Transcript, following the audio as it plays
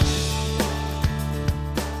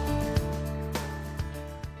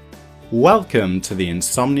Welcome to the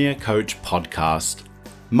Insomnia Coach podcast.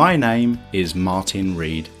 My name is Martin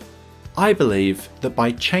Reed. I believe that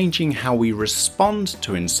by changing how we respond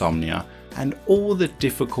to insomnia and all the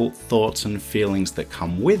difficult thoughts and feelings that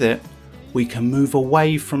come with it, we can move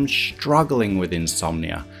away from struggling with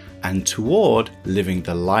insomnia and toward living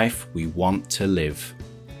the life we want to live.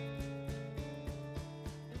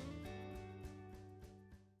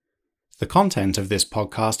 The content of this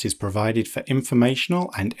podcast is provided for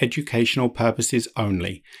informational and educational purposes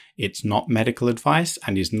only. It's not medical advice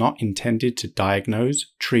and is not intended to diagnose,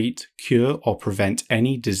 treat, cure, or prevent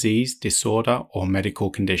any disease, disorder, or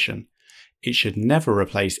medical condition. It should never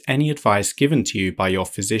replace any advice given to you by your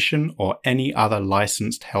physician or any other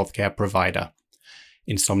licensed healthcare provider.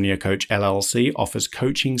 Insomnia Coach LLC offers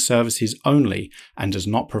coaching services only and does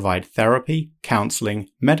not provide therapy, counseling,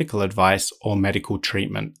 medical advice, or medical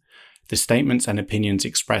treatment. The statements and opinions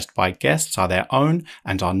expressed by guests are their own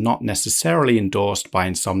and are not necessarily endorsed by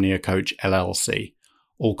Insomnia Coach LLC.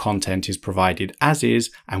 All content is provided as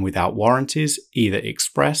is and without warranties, either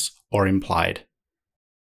express or implied.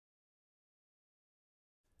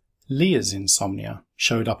 Leah's insomnia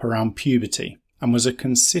showed up around puberty and was a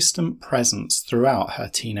consistent presence throughout her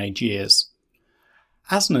teenage years.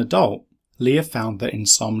 As an adult, Leah found that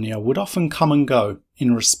insomnia would often come and go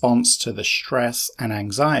in response to the stress and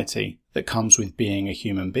anxiety that comes with being a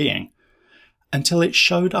human being, until it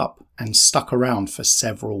showed up and stuck around for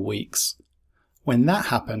several weeks. When that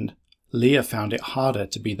happened, Leah found it harder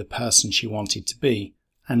to be the person she wanted to be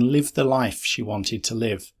and live the life she wanted to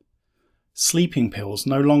live. Sleeping pills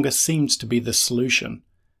no longer seemed to be the solution,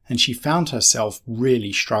 and she found herself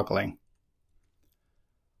really struggling.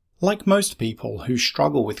 Like most people who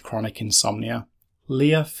struggle with chronic insomnia,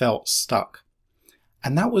 Leah felt stuck.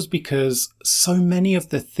 And that was because so many of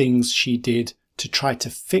the things she did to try to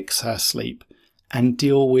fix her sleep and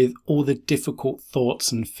deal with all the difficult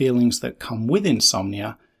thoughts and feelings that come with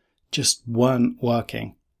insomnia just weren't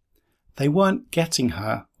working. They weren't getting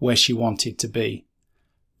her where she wanted to be.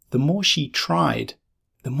 The more she tried,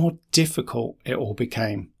 the more difficult it all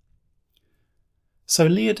became. So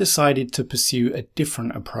Leah decided to pursue a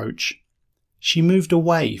different approach. She moved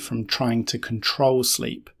away from trying to control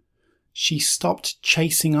sleep. She stopped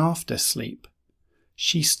chasing after sleep.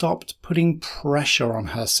 She stopped putting pressure on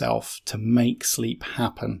herself to make sleep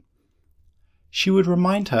happen. She would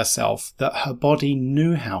remind herself that her body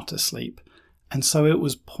knew how to sleep, and so it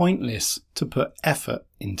was pointless to put effort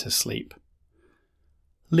into sleep.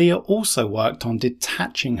 Leah also worked on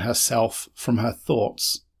detaching herself from her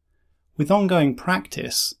thoughts. With ongoing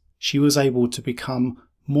practice, she was able to become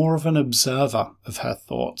more of an observer of her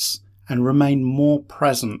thoughts and remain more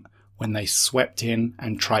present when they swept in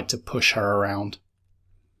and tried to push her around.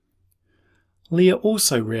 Leah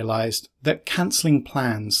also realized that cancelling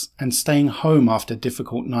plans and staying home after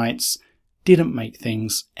difficult nights didn't make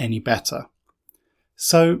things any better.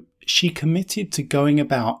 So she committed to going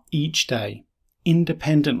about each day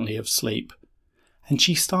independently of sleep, and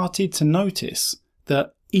she started to notice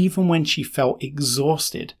that even when she felt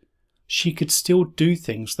exhausted, she could still do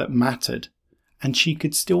things that mattered, and she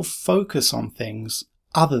could still focus on things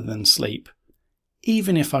other than sleep,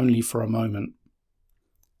 even if only for a moment.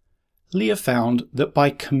 Leah found that by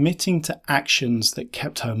committing to actions that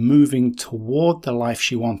kept her moving toward the life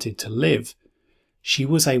she wanted to live, she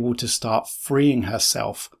was able to start freeing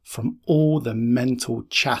herself from all the mental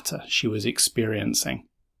chatter she was experiencing.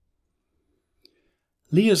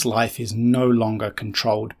 Leah's life is no longer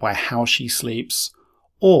controlled by how she sleeps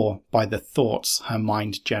or by the thoughts her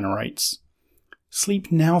mind generates.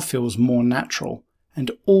 Sleep now feels more natural,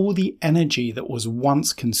 and all the energy that was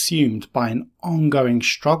once consumed by an ongoing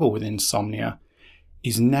struggle with insomnia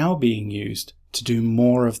is now being used to do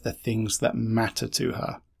more of the things that matter to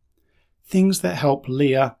her. Things that help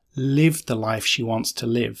Leah live the life she wants to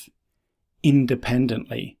live,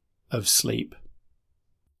 independently of sleep.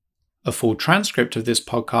 A full transcript of this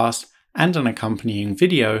podcast and an accompanying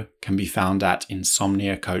video can be found at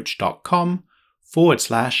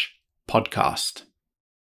insomniacoach.com/podcast.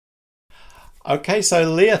 Okay, so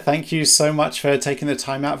Leah, thank you so much for taking the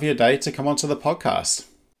time out of your day to come onto the podcast.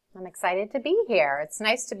 I'm excited to be here. It's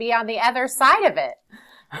nice to be on the other side of it.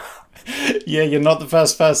 Yeah, you're not the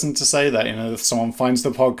first person to say that. You know, if someone finds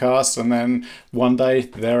the podcast and then one day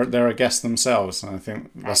they're a guest themselves, and I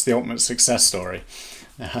think that's the ultimate success story.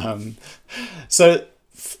 So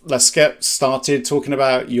let's get started talking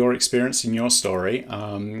about your experience and your story.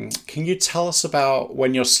 Can you tell us about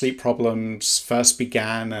when your sleep problems first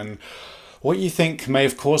began and what you think may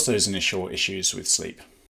have caused those initial issues with sleep?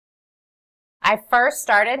 I first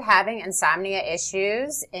started having insomnia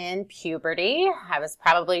issues in puberty. I was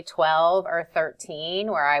probably 12 or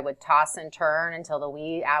 13, where I would toss and turn until the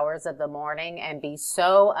wee hours of the morning and be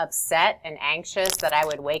so upset and anxious that I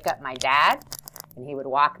would wake up my dad, and he would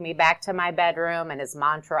walk me back to my bedroom, and his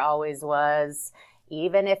mantra always was,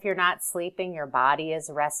 even if you're not sleeping, your body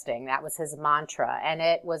is resting. That was his mantra, and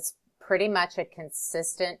it was pretty much a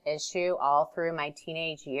consistent issue all through my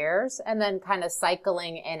teenage years, and then kind of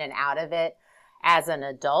cycling in and out of it as an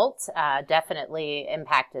adult, definitely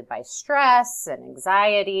impacted by stress and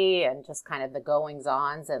anxiety and just kind of the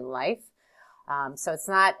goings-ons in life. So it's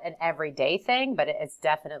not an everyday thing, but it's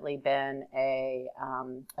definitely been a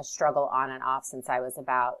struggle on and off since I was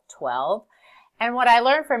about 12. And what I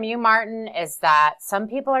learned from you, Martin, is that some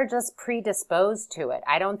people are just predisposed to it.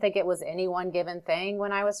 I don't think it was any one given thing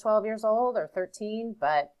when I was 12 years old or 13,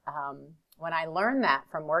 but when I learned that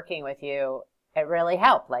from working with you, it really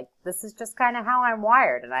helped. Like, this is just kind of how I'm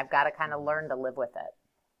wired, and I've got to kind of learn to live with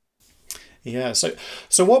it. Yeah.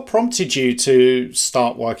 So what prompted you to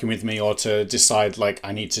start working with me, or to decide, like,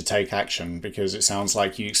 I need to take action? Because it sounds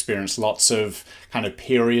like you experienced lots of kind of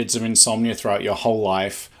periods of insomnia throughout your whole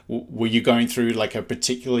life. Were you going through like a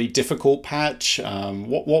particularly difficult patch?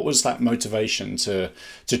 What was that motivation to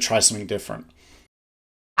try something different?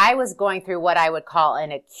 I was going through what I would call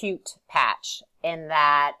an acute patch, in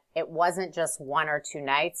that it wasn't just 1 or 2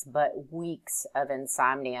 nights, but weeks of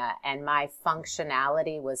insomnia, and my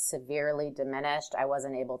functionality was severely diminished. I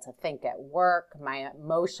wasn't able to think at work. My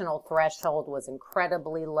emotional threshold was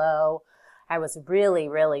incredibly low. I was really,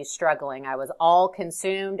 really struggling. I was all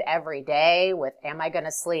consumed every day with, am I going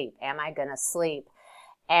to sleep? Am I going to sleep?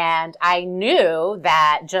 And I knew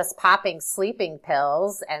that just popping sleeping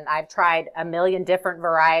pills, and I've tried a million different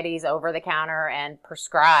varieties over the counter and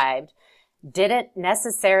prescribed, didn't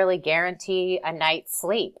necessarily guarantee a night's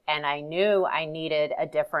sleep. And I knew I needed a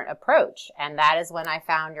different approach. And that is when I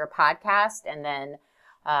found your podcast and then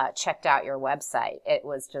checked out your website. It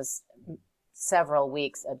was just several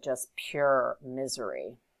weeks of just pure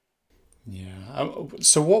misery. Yeah.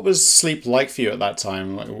 So what was sleep like for you at that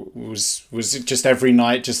time? Was it just every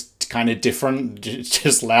night just kind of different,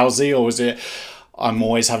 just lousy? Or was it, I'm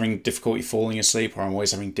always having difficulty falling asleep, or I'm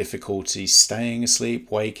always having difficulty staying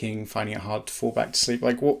asleep, waking, finding it hard to fall back to sleep?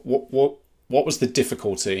 Like, what was the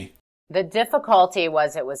difficulty? The difficulty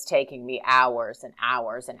was it was taking me hours and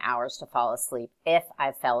hours and hours to fall asleep, if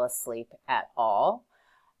I fell asleep at all.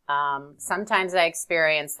 Sometimes I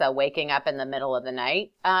experience the waking up in the middle of the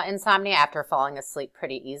night insomnia after falling asleep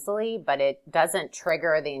pretty easily, but it doesn't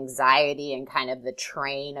trigger the anxiety and kind of the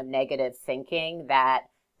train of negative thinking that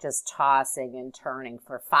just tossing and turning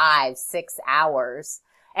for 5-6 hours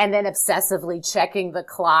and then obsessively checking the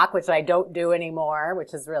clock, which I don't do anymore,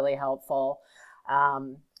 which is really helpful.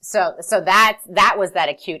 So that was that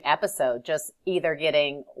acute episode, just either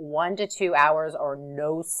getting 1 to 2 hours or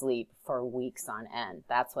no sleep for weeks on end.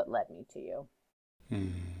 That's what led me to you.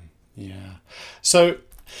 Yeah. So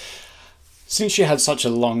since you had such a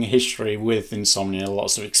long history with insomnia,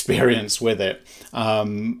 lots of experience with it,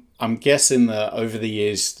 I'm guessing that over the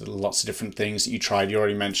years, lots of different things that you tried. You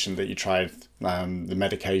already mentioned that you tried the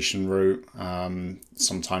medication route,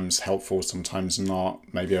 sometimes helpful, sometimes not.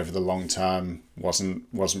 Maybe over the long term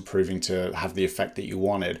wasn't proving to have the effect that you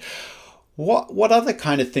wanted. What other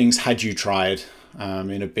kind of things had you tried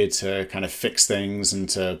in a bid to kind of fix things and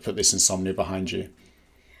to put this insomnia behind you?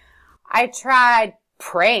 I tried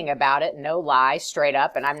praying about it, no lie, straight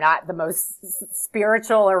up. And I'm not the most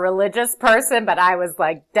spiritual or religious person, but I was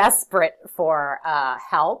like desperate for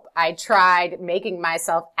help. I tried making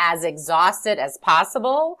myself as exhausted as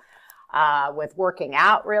possible with working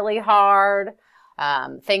out really hard,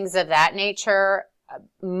 things of that nature.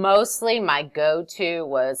 Mostly my go-to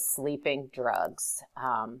was sleeping drugs.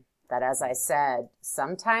 That, as I said,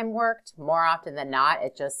 sometime worked. More often than not,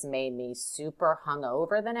 it just made me super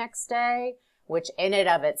hungover the next day, which in and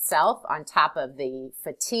of itself, on top of the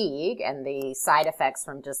fatigue and the side effects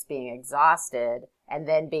from just being exhausted and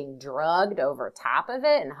then being drugged over top of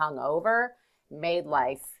it and hungover, made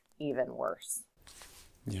life even worse.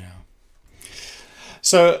 Yeah.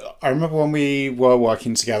 So I remember when we were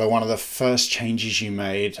working together, one of the first changes you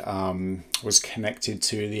made was connected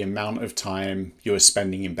to the amount of time you were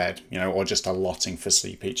spending in bed, or just allotting for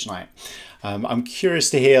sleep each night. I'm curious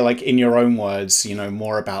to hear, like, in your own words,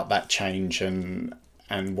 more about that change and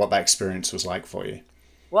what that experience was like for you.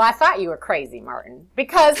 Well, I thought you were crazy, Martin,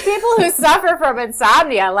 because people who suffer from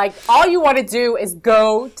insomnia, like, all you want to do is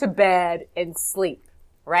go to bed and sleep,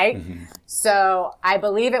 right? Mm-hmm. So I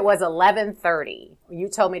believe it was 11:30 you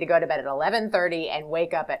told me to go to bed at 11:30 and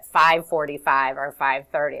wake up at 5:45 or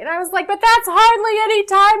 5:30. And I was like, but that's hardly any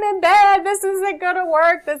time in bed. This isn't going to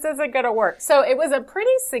work. This isn't going to work. So it was a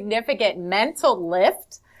pretty significant mental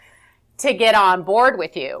lift to get on board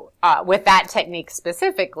with you, with that technique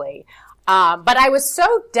specifically. But I was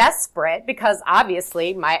so desperate because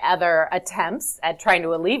obviously my other attempts at trying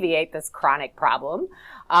to alleviate this chronic problem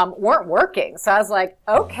weren't working. So I was like,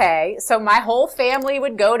 okay. So my whole family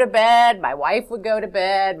would go to bed. My wife would go to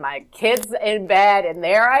bed. My kids in bed. And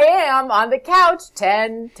there I am on the couch,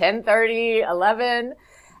 10:30, 11.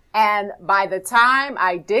 And by the time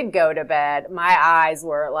I did go to bed, my eyes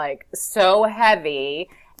were like so heavy.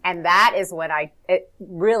 And that is when it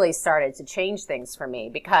really started to change things for me,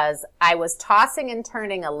 because I was tossing and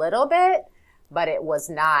turning a little bit, but it was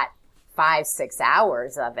not 5-6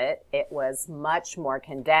 hours of it. It was much more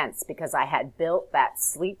condensed because I had built that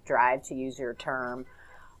sleep drive, to use your term,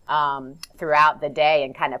 throughout the day,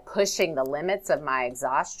 and kind of pushing the limits of my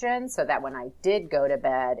exhaustion so that when I did go to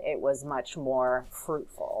bed, it was much more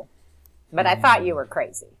fruitful. But I thought you were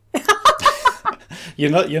crazy.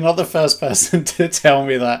 You're not the first person to tell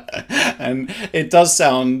me that, and it does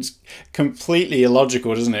sound completely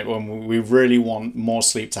illogical, doesn't it? When we really want more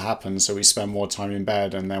sleep to happen, so we spend more time in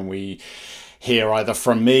bed, and then we hear either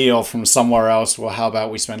from me or from somewhere else, well, how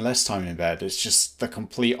about we spend less time in bed? It's just the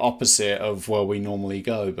complete opposite of where we normally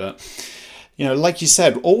go. But like you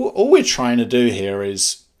said, all we're trying to do here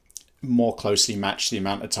is more closely match the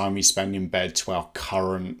amount of time we spend in bed to our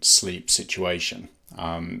current sleep situation.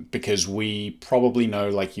 Because we probably know,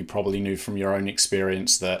 like you probably knew from your own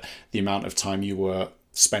experience, that the amount of time you were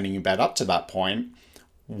spending in bed up to that point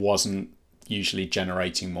wasn't usually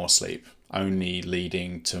generating more sleep, only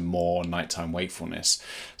leading to more nighttime wakefulness.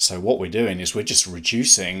 So what we're doing is we're just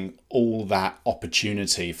reducing all that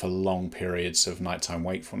opportunity for long periods of nighttime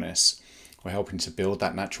wakefulness. We're helping to build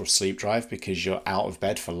that natural sleep drive because you're out of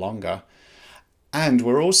bed for longer. And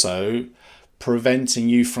we're also preventing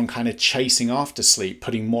you from kind of chasing after sleep,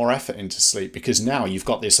 putting more effort into sleep, because now you've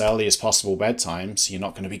got this earliest possible bedtime, so you're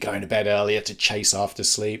not going to be going to bed earlier to chase after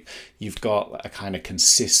sleep. You've got a kind of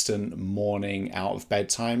consistent morning out of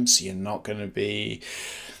bedtime, so you're not going to be,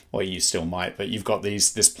 well, you still might, but you've got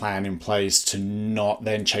this plan in place to not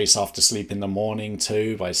then chase after sleep in the morning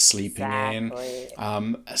too by sleeping in.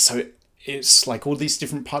 So it's like all these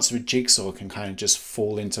different parts of a jigsaw can kind of just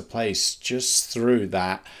fall into place just through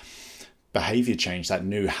that behavior change, that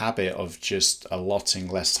new habit of just allotting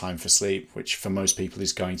less time for sleep, which for most people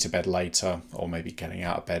is going to bed later or maybe getting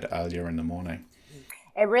out of bed earlier in the morning.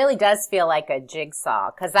 It really does feel like a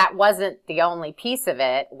jigsaw, because that wasn't the only piece of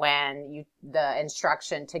it. When the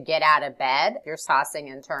instruction to get out of bed, you're tossing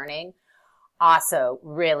and turning, also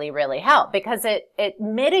really, really helped, because it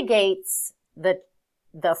mitigates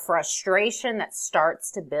the frustration that starts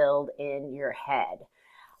to build in your head.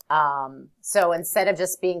 So instead of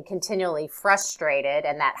just being continually frustrated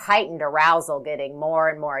and that heightened arousal getting more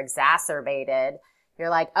and more exacerbated, you're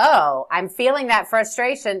like, oh, I'm feeling that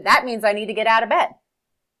frustration. That means I need to get out of bed.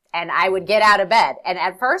 And I would get out of bed. And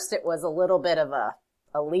at first it was a little bit of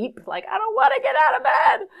a leap, like, I don't want to get out of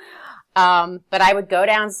bed. But I would go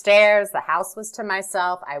downstairs. The house was to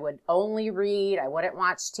myself. I would only read. I wouldn't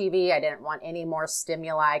watch TV. I didn't want any more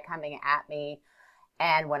stimuli coming at me.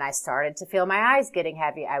 And when I started to feel my eyes getting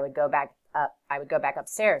heavy, I would go back up. I would go back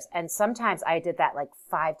upstairs. And sometimes I did that like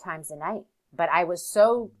 5 times a night. But I was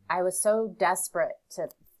so desperate to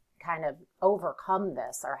kind of overcome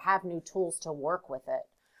this or have new tools to work with it,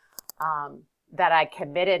 that I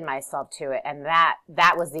committed myself to it. And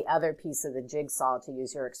that was the other piece of the jigsaw, to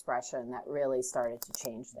use your expression, that really started to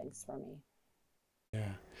change things for me.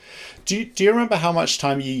 Yeah. Do you remember how much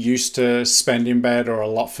time you used to spend in bed or a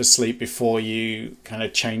lot for sleep before you kind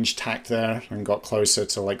of changed tack there and got closer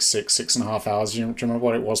to like 6.5 hours? Do you remember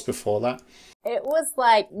what it was before that? It was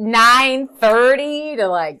like 9:30 to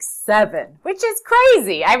like 7, which is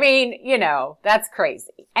crazy. I mean, that's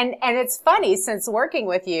crazy. And it's funny, since working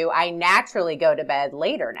with you, I naturally go to bed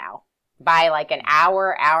later now by like an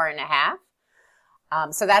hour and a half.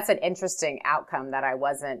 So that's an interesting outcome that I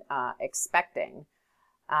wasn't expecting.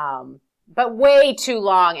 But way too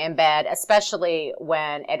long in bed, especially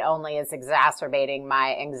when it only is exacerbating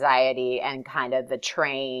my anxiety and kind of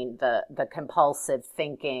the compulsive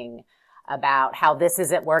thinking about how this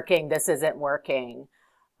isn't working.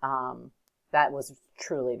 That was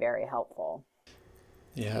truly very helptheful.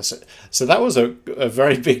 Yeah, so that was a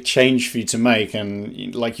very big change for you to make,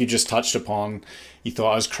 and like you just touched upon, you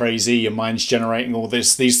thought I was crazy, your mind's generating all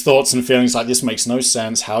these thoughts and feelings like, this makes no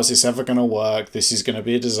sense, how's this ever going to work, this is going to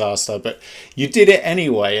be a disaster, but you did it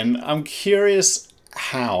anyway. And I'm curious,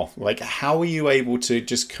 how were you able to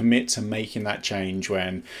just commit to making that change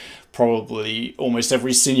when probably almost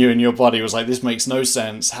every sinew in your body was like, this makes no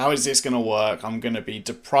sense. How is this going to work? I'm going to be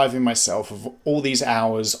depriving myself of all these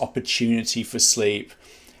hours, opportunity for sleep.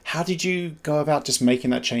 How did you go about just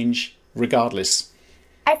making that change regardless?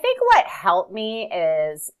 I think what helped me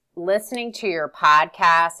is listening to your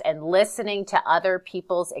podcast and listening to other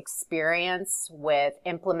people's experience with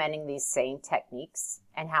implementing these same techniques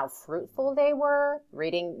and how fruitful they were,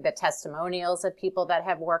 reading the testimonials of people that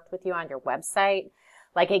have worked with you on your website.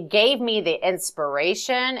 Like, it gave me the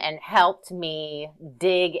inspiration and helped me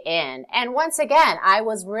dig in. And once again, I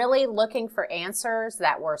was really looking for answers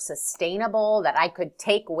that were sustainable, that I could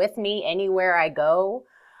take with me anywhere I go,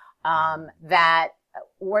 that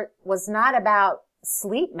was not about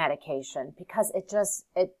sleep medication, because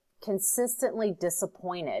it consistently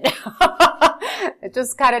disappointed. It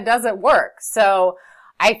just kind of doesn't work. So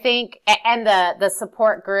I think, and the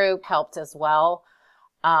support group helped as well.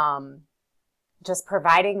 Just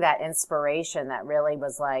providing that inspiration that really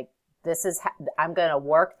was like, I'm going to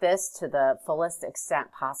work this to the fullest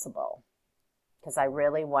extent possible, because I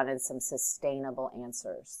really wanted some sustainable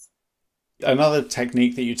answers. Another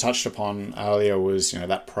technique that you touched upon earlier was,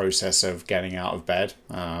 that process of getting out of bed.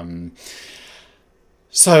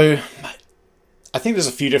 So I think there's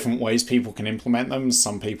a few different ways people can implement them.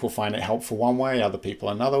 Some people find it helpful one way, other people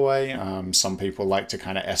another way. Some people like to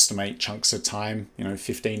kind of estimate chunks of time,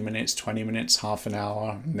 15 minutes, 20 minutes, half an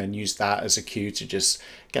hour, and then use that as a cue to just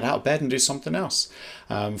get out of bed and do something else.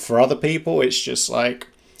 For other people, it's just like,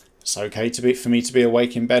 it's okay for me to be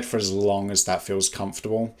awake in bed for as long as that feels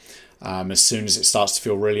comfortable. As soon as it starts to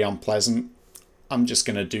feel really unpleasant, I'm just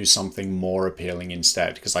going to do something more appealing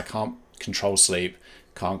instead, because I can't control sleep.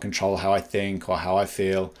 Can't control how I think or how I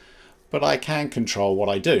feel, but I can control what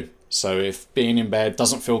I do. So if being in bed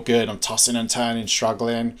doesn't feel good, I'm tossing and turning,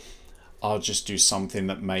 struggling, I'll just do something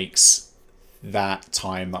that makes that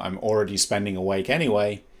time that I'm already spending awake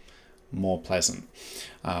anyway more pleasant.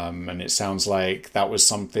 And it sounds like that was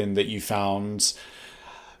something that you found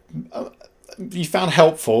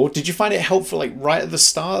helpful. Did you find it helpful like right at the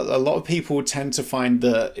start? A lot of people tend to find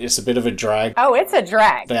that it's a bit of a drag. Oh, it's a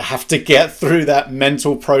drag. They have to get through that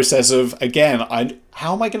mental process of, again,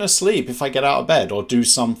 how am I going to sleep if I get out of bed or do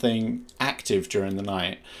something active during the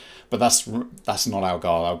night? But that's not our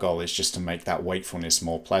goal. Our goal is just to make that wakefulness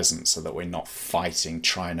more pleasant so that we're not fighting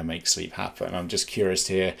trying to make sleep happen. I'm just curious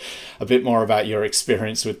to hear a bit more about your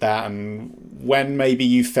experience with that and when maybe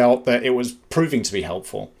you felt that it was proving to be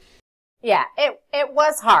helpful. Yeah, it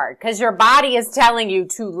was hard because your body is telling you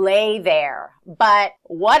to lay there. But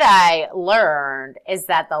what I learned is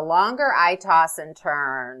that the longer I toss and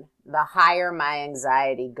turn, the higher my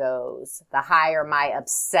anxiety goes, the higher my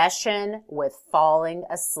obsession with falling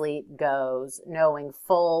asleep goes, knowing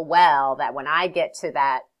full well that when I get to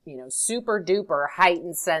that, super duper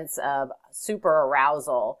heightened sense of super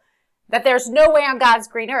arousal, that there's no way on God's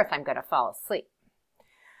green earth I'm going to fall asleep.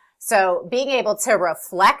 So being able to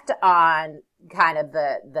reflect on kind of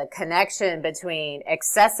the connection between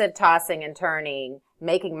excessive tossing and turning,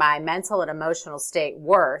 making my mental and emotional state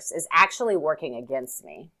worse, is actually working against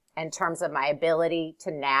me in terms of my ability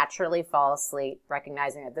to naturally fall asleep,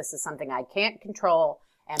 recognizing that this is something I can't control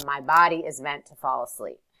and my body is meant to fall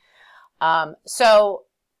asleep. So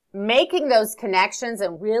making those connections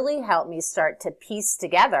and really helped me start to piece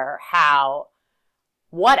together how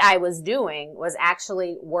what I was doing was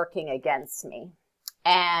actually working against me.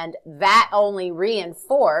 And that only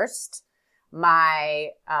reinforced my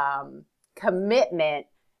commitment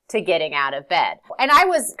to getting out of bed. And I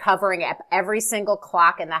was covering up every single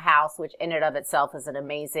clock in the house, which in and of itself is an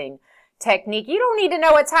amazing technique. You don't need to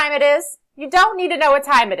know what time it is. You don't need to know what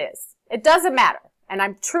time it is. It doesn't matter. And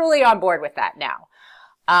I'm truly on board with that now.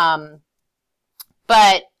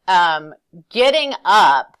 But getting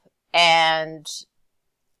up and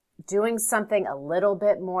doing something a little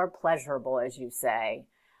bit more pleasurable, as you say,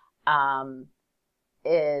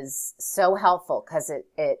 is so helpful because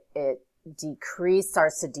it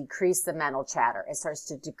starts to decrease the mental chatter. It starts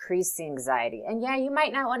to decrease the anxiety. And yeah, you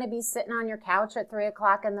might not want to be sitting on your couch at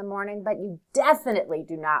 3:00 in the morning, but you definitely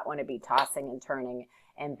do not want to be tossing and turning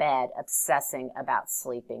in bed, obsessing about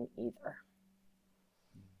sleeping either.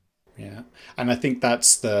 Yeah. And I think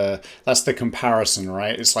that's the comparison,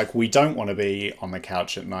 right? It's like we don't want to be on the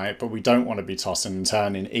couch at night, but we don't want to be tossing and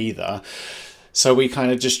turning either. So we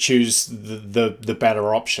kind of just choose the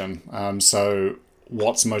better option. So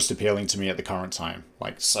what's most appealing to me at the current time?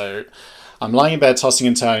 So I'm lying in bed tossing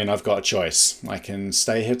and turning. I've got a choice. I can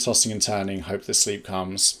stay here tossing and turning, hope the sleep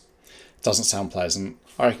comes. Doesn't sound pleasant.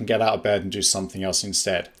 or I can get out of bed and do something else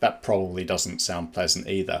instead. That probably doesn't sound pleasant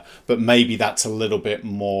either, but maybe that's a little bit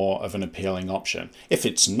more of an appealing option. If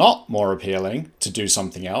it's not more appealing to do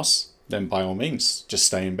something else, then by all means, just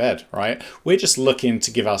stay in bed, right? We're just looking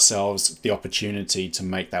to give ourselves the opportunity to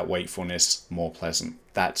make that wakefulness more pleasant.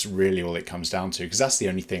 That's really all it comes down to, because that's the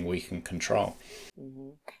only thing we can control. Mm-hmm.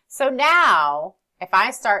 So now, if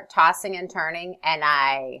I start tossing and turning and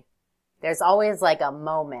there's always like a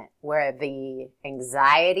moment where the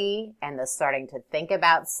anxiety and the starting to think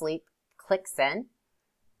about sleep clicks in,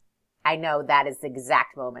 I know that is the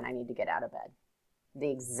exact moment I need to get out of bed.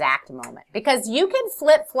 The exact moment. Because you can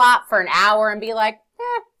flip-flop for an hour and be like,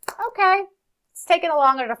 okay, it's taking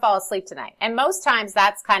longer to fall asleep tonight. And most times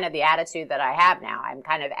that's kind of the attitude that I have now. I'm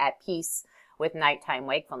kind of at peace with nighttime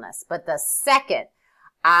wakefulness. But the second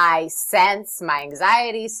I sense my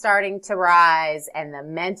anxiety starting to rise and the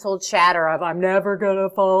mental chatter of I'm never going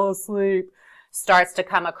to fall asleep starts to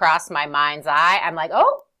come across my mind's eye, I'm like,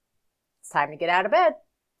 oh, it's time to get out of bed.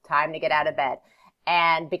 Time to get out of bed.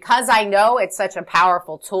 And because I know it's such a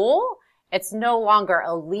powerful tool, it's no longer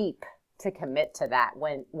a leap to commit to that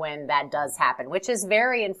when that does happen, which is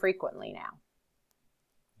very infrequently now.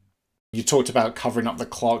 You talked about covering up the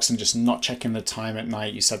clocks and just not checking the time at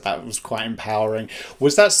night. You said that was quite empowering.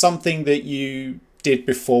 Was that something that you did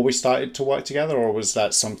before we started to work together, or was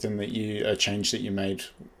that something that a change that you made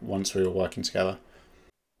once we were working together?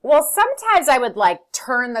 Well, sometimes I would like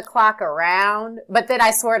turn the clock around, but then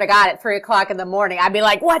I swear to God at 3:00 in the morning, I'd be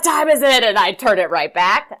like, what time is it? And I'd turn it right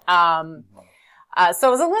back. So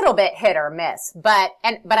it was a little bit hit or miss, but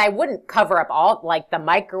I wouldn't cover up all, like the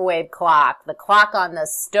microwave clock, the clock on the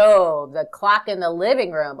stove, the clock in the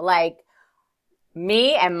living room. Like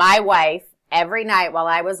me and my wife every night while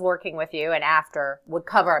I was working with you and after would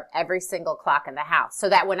cover up every single clock in the house so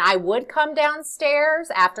that when I would come downstairs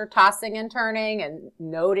after tossing and turning and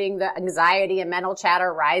noting the anxiety and mental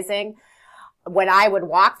chatter rising, when I would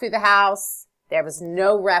walk through the house, there was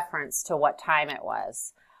no reference to what time it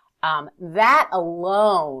was. That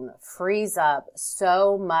alone frees up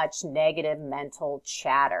so much negative mental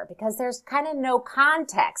chatter because there's kind of no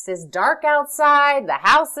context. It's dark outside. The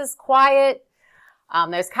house is quiet.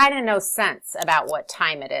 There's kind of no sense about what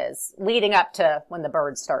time it is leading up to when the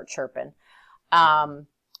birds start chirping.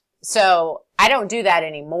 So I don't do that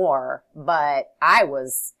anymore, but I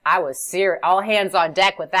was serious, all hands on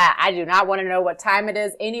deck with that. I do not want to know what time it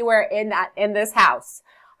is anywhere in this house.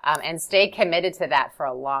 And stay committed to that for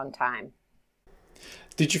a long time.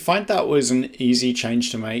 Did you find that was an easy change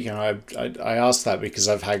to make? And I asked that because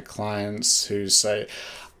I've had clients who say,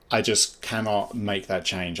 I just cannot make that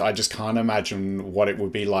change. I just can't imagine what it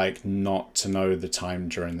would be like not to know the time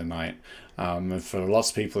during the night. And for lots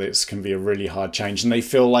of people, it can be a really hard change. And they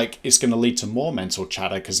feel like it's going to lead to more mental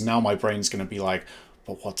chatter because now my brain's going to be like,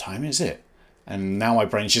 but what time is it? And now my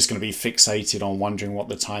brain's just going to be fixated on wondering what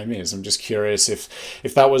the time is. I'm just curious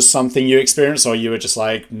if that was something you experienced or you were just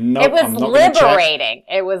like, no, I'm not going to check.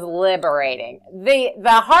 It was liberating.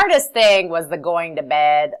 The hardest thing was the going to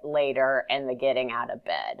bed later and the getting out of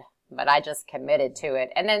bed. But I just committed to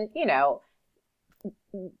it. And then,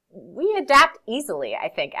 we adapt easily, I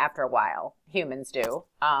think, after a while. Humans do.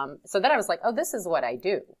 So then I was like, oh, this is what I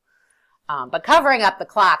do. But covering up the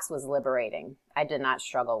clocks was liberating. I did not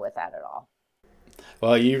struggle with that at all.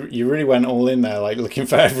 Well, you really went all in there, like looking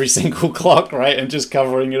for every single clock, right? And just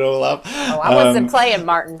covering it all up. Oh, I wasn't playing,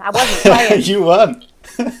 Martin. I wasn't playing. You weren't.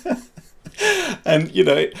 And,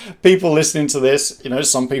 people listening to this,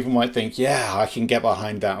 some people might think, yeah, I can get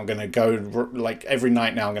behind that. I'm going to go like every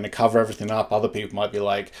night now. I'm going to cover everything up. Other people might be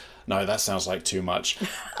like, no, that sounds like too much.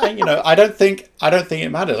 And, I don't think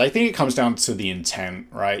it matters. I think it comes down to the intent,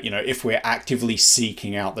 right? If we're actively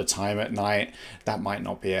seeking out the time at night, that might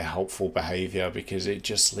not be a helpful behavior because it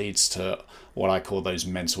just leads to what I call those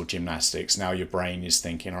mental gymnastics. Now your brain is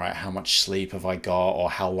thinking, all right, how much sleep have I got? Or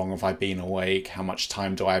how long have I been awake? How much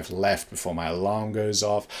time do I have left before my alarm goes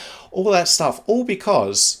off? All that stuff, all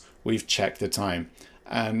because we've checked the time.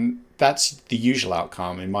 And that's the usual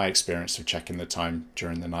outcome in my experience of checking the time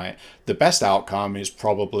during the night. The best outcome is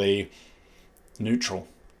probably neutral,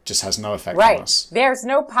 just has no effect on us. There's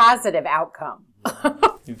no positive outcome.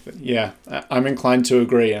 Yeah, I'm inclined to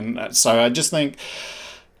agree. And so I just think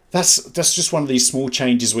that's just one of these small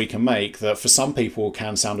changes we can make that for some people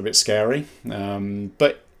can sound a bit scary,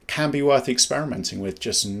 but can be worth experimenting with,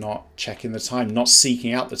 just not checking the time, not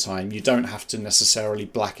seeking out the time. You don't have to necessarily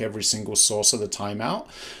black every single source of the time out.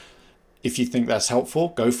 If you think that's helpful,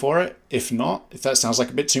 go for it. If not, if that sounds like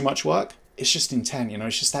a bit too much work, it's just intent,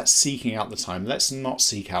 it's just that seeking out the time. Let's not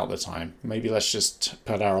seek out the time. Maybe let's just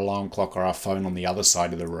put our alarm clock or our phone on the other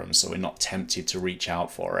side of the room so we're not tempted to reach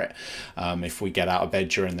out for it. If we get out of bed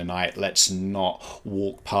during the night, let's not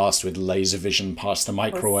walk past with laser vision past the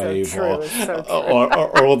microwave or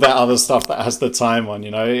all that other stuff that has the time on.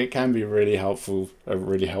 It can be really helpful, a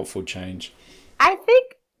really helpful change. I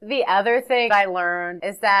think the other thing I learned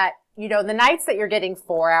is that, the nights that you're getting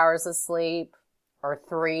 4 hours of sleep, or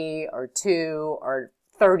 3 or 2 or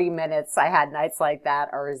 30 minutes, I had nights like that,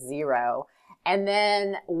 or 0. And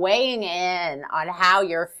then weighing in on how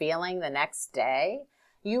you're feeling the next day,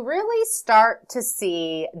 you really start to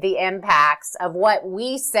see the impacts of what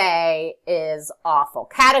we say is awful,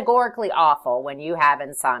 categorically awful when you have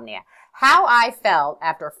insomnia. How I felt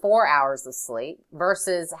after 4 hours of sleep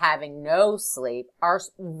versus having no sleep are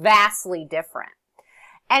vastly different.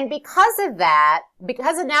 And because of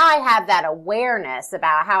now I have that awareness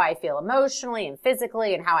about how I feel emotionally and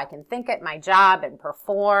physically and how I can think at my job and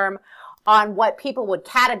perform on what people would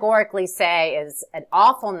categorically say is an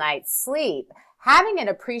awful night's sleep, having an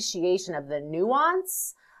appreciation of the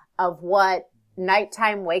nuance of what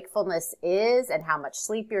nighttime wakefulness is and how much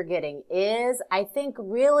sleep you're getting is, I think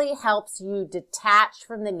really helps you detach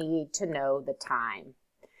from the need to know the time.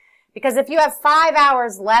 Because if you have 5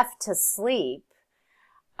 hours left to sleep,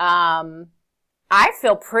 I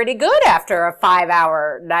feel pretty good after a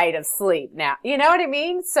 5-hour night of sleep now. You know what I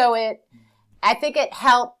mean? So I think it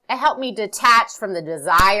helped me detach from the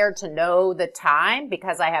desire to know the time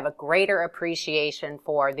because I have a greater appreciation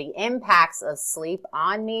for the impacts of sleep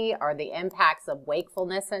on me or the impacts of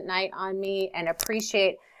wakefulness at night on me, and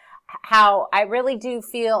appreciate how I really do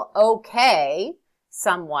feel okay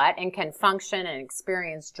somewhat and can function and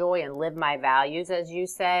experience joy and live my values, as you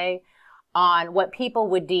say, on what people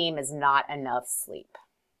would deem as not enough sleep.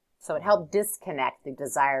 So it helped disconnect the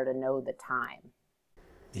desire to know the time.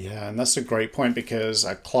 Yeah, and that's a great point, because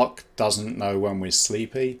a clock doesn't know when we're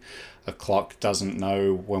sleepy. A clock doesn't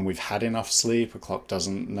know when we've had enough sleep. A clock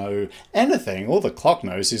doesn't know anything. All the clock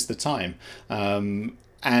knows is the time.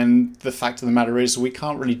 And the fact of the matter is, we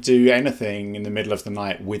can't really do anything in the middle of the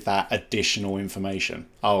night with that additional information.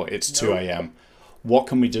 Oh, it's 2 a.m. What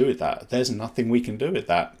can we do with that? There's nothing we can do with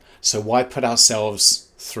that. So why put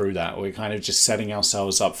ourselves through that? We're kind of just setting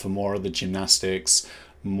ourselves up for more of the gymnastics,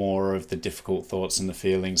 more of the difficult thoughts and the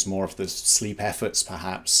feelings, more of the sleep efforts,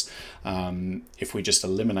 perhaps. If we just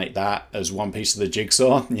eliminate that as one piece of the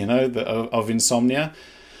jigsaw, of insomnia,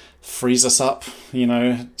 frees us up,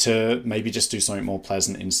 to maybe just do something more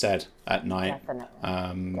pleasant instead at night.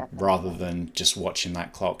 Definitely. Rather than just watching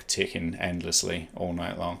that clock ticking endlessly all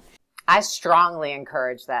night long. I strongly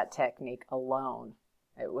encourage that technique alone.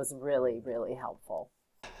 It was really, really helpful.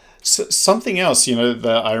 So something else,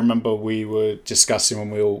 that I remember we were discussing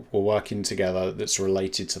when we all were working together that's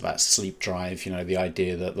related to that sleep drive, the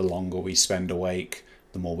idea that the longer we spend awake,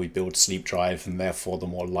 the more we build sleep drive, and therefore the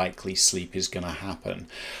more likely sleep is going to happen,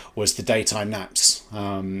 was the daytime naps.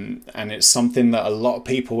 And it's something that a lot of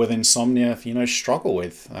people with insomnia, struggle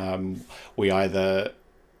with. We either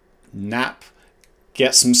nap,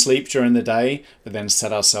 get some sleep during the day, but then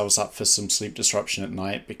set ourselves up for some sleep disruption at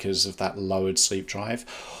night because of that lowered sleep drive.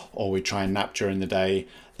 Or we try and nap during the day,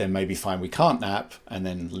 then maybe find we can't nap, and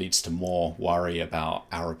then leads to more worry about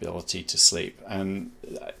our ability to sleep. And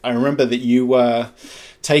I remember that you were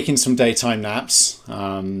taking some daytime naps.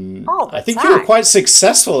 I think you were quite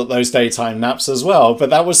successful at those daytime naps as well, but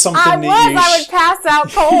that was something I would pass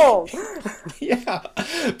out cold. Yeah,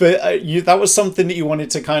 but that was something that you wanted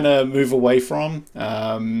to kind of move away from.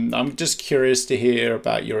 I'm just curious to hear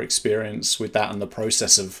about your experience with that and the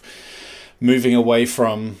process of moving away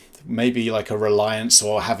from maybe like a reliance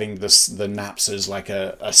or having the naps as like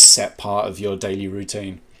a set part of your daily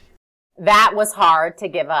routine. That was hard to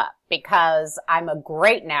give up because I'm a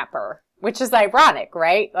great napper, which is ironic,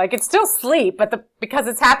 right? Like it's still sleep, but because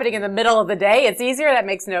it's happening in the middle of the day, it's easier. That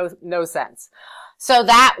makes no sense. So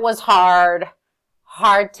that was hard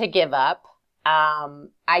to give up.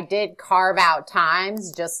 I did carve out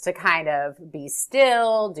times just to kind of be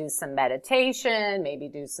still, do some meditation, maybe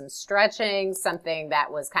do some stretching, something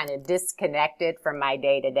that was kind of disconnected from my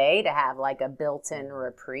day to day to have like a built-in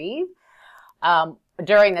reprieve,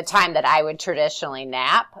 during the time that I would traditionally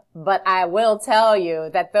nap. But I will tell you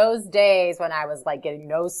that those days when I was like getting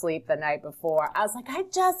no sleep the night before, I was like, I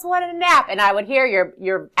just want a nap. And I would hear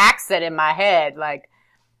your accent in my head, like,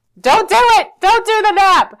 don't do it. Don't do the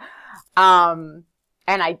nap.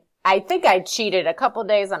 And I think I cheated a couple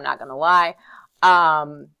days. I'm not going to lie.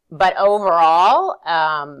 But overall,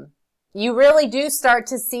 you really do start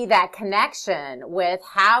to see that connection with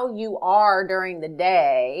how you are during the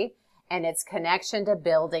day and its connection to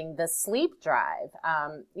building the sleep drive.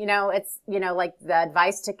 It's, like the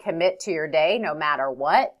advice to commit to your day no matter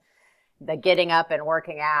what. The getting up and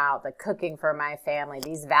working out, the cooking for my family,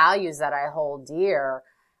 these values that I hold dear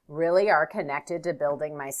really are connected to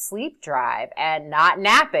building my sleep drive, and not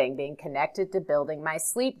napping being connected to building my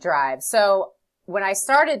sleep drive. So when I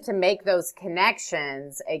started to make those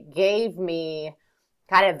connections, it gave me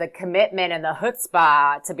kind of the commitment and the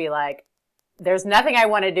chutzpah to be like, there's nothing I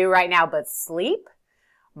want to do right now but sleep,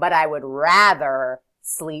 but I would rather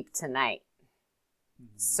sleep tonight.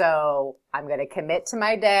 So I'm going to commit to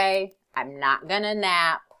my day. I'm not going to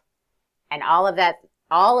nap. And all of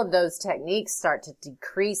those techniques start to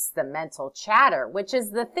decrease the mental chatter, which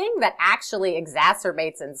is the thing that actually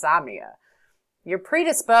exacerbates insomnia. You're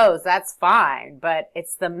predisposed, that's fine, but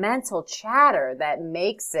it's the mental chatter that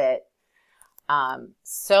makes it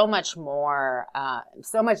so much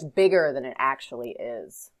bigger than it actually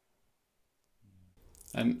is.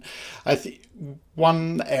 And I think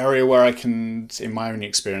one area where I can, in my own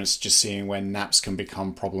experience, just seeing when naps can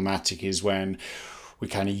become problematic is when we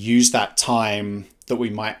kind of use that time that we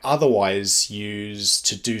might otherwise use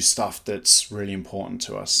to do stuff that's really important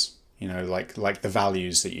to us. Like the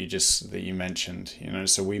values that you mentioned.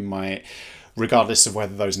 So we might, regardless of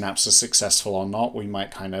whether those naps are successful or not, we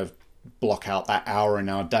might kind of block out that hour in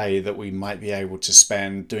our day that we might be able to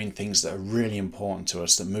spend doing things that are really important to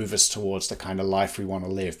us, that move us towards the kind of life we want to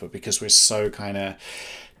live. But because we're so kind of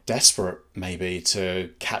desperate maybe to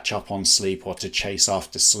catch up on sleep or to chase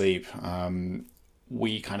after sleep,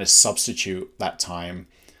 we kind of substitute that time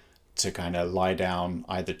to kind of lie down,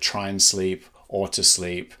 either try and sleep or to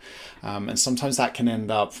sleep. And sometimes that can end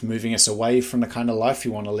up moving us away from the kind of life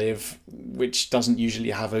we want to live, which doesn't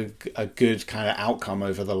usually have a good kind of outcome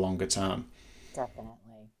over the longer term.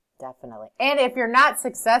 Definitely. And if you're not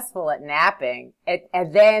successful at napping,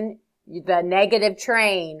 and then the negative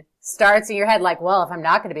train starts in your head like, well, if I'm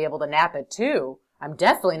not going to be able to nap at 2, I'm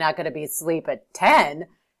definitely not going to be asleep at 10.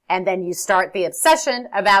 And then you start the obsession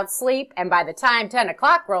about sleep. And by the time 10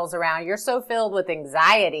 o'clock rolls around, you're so filled with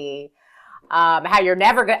anxiety, how you're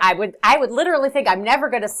never going to, I would literally think I'm never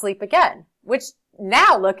going to sleep again, which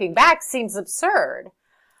now looking back seems absurd.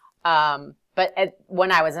 But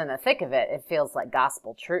when I was in the thick of it, it feels like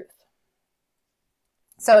gospel truth.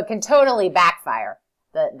 So it can totally backfire.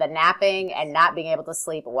 The napping and not being able to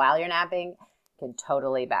sleep while you're napping can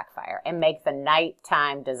totally backfire and make the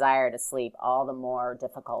nighttime desire to sleep all the more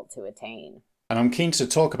difficult to attain. And I'm keen to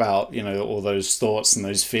talk about, all those thoughts and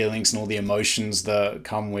those feelings and all the emotions that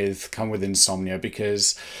come with insomnia,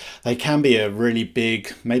 because they can be a really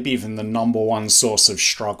big, maybe even the number one source of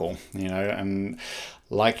struggle, and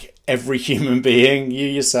like every human being, you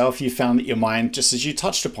yourself, you found that your mind, just as you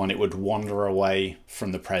touched upon, it would wander away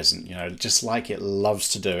from the present, just like it loves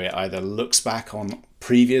to do. It either looks back on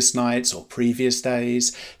previous nights or previous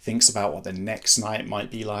days, thinks about what the next night might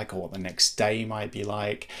be like or what the next day might be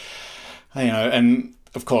like. And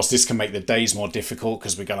of course, this can make the days more difficult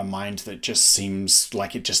because we've got a mind that just seems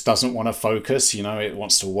like it just doesn't want to focus. It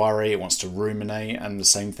wants to worry, it wants to ruminate. And the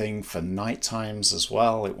same thing for night times as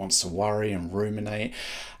well. It wants to worry and ruminate.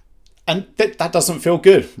 And that doesn't feel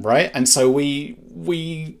good, right? And so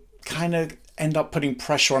we kind of end up putting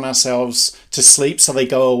pressure on ourselves to sleep so they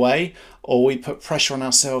go away, or we put pressure on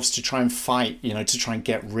ourselves to try and fight, to try and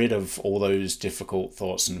get rid of all those difficult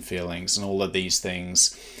thoughts and feelings. And all of these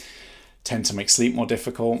things tend to make sleep more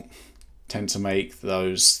difficult, tend to make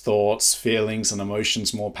those thoughts, feelings, and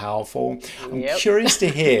emotions more powerful. I'm curious to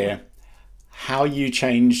hear how you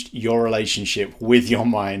changed your relationship with your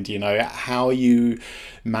mind, how you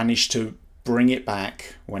managed to bring it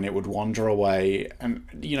back when it would wander away, and,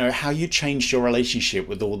 how you changed your relationship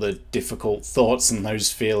with all the difficult thoughts and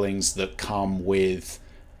those feelings that come with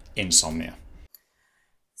insomnia.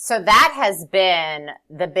 So that has been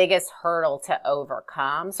the biggest hurdle to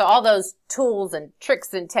overcome. So all those tools and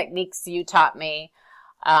tricks and techniques you taught me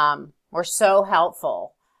were so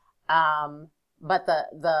helpful. But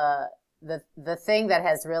the thing that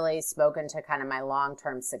has really spoken to kind of my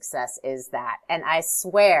long-term success is that, and I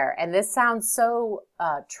swear, and this sounds so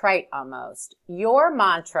trite almost, your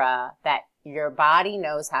mantra that your body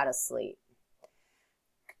knows how to sleep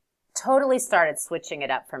totally started switching it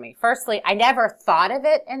up for me. Firstly, I never thought of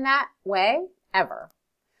it in that way, ever.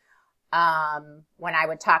 When I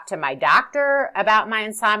would talk to my doctor about my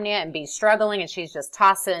insomnia and be struggling and she's just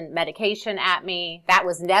tossing medication at me,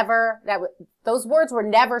 those words were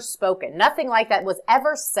never spoken. Nothing like that was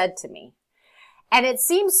ever said to me. And it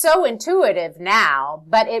seems so intuitive now,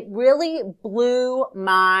 but it really blew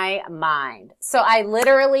my mind. So I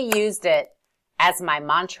literally used it as my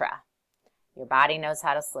mantra. Your body knows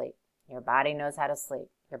how to sleep. Your body knows how to sleep.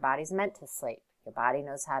 Your body's meant to sleep. Your body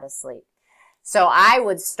knows how to sleep. So I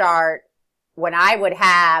would start, when I would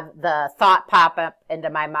have the thought pop up into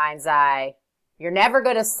my mind's eye, you're never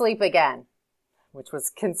going to sleep again, which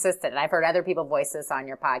was consistent. And I've heard other people voice this on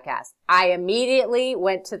your podcast. I immediately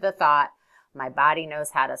went to the thought, my body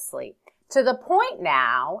knows how to sleep. To the point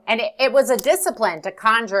now, and it was a discipline to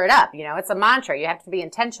conjure it up. It's a mantra. You have to be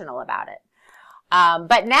intentional about it.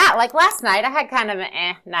 But now, like last night, I had kind of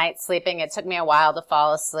an night sleeping. It took me a while to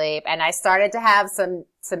fall asleep, and I started to have some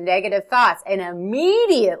negative thoughts, and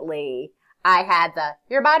immediately I had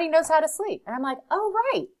your body knows how to sleep. And I'm like, oh,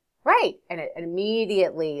 right. And it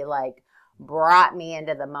immediately brought me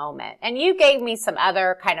into the moment. And you gave me some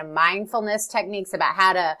other kind of mindfulness techniques about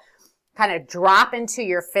how to kind of drop into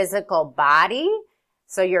your physical body.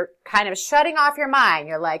 So you're kind of shutting off your mind.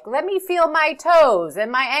 You're like, let me feel my toes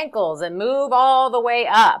and my ankles and move all the way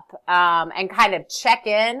up, and kind of check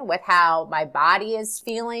in with how my body is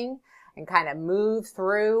feeling and kind of move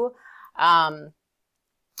through, that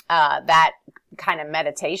kind of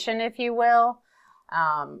meditation, if you will.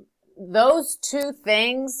 Those two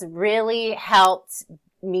things really helped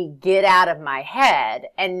me get out of my head.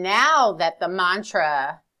 And now that the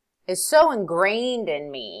mantra is so ingrained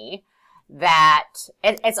in me, that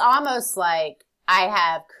it's almost like I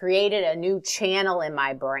have created a new channel in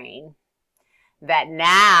my brain, that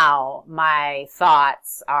now my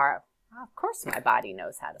thoughts are, of course my body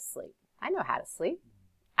knows how to sleep. I know how to sleep.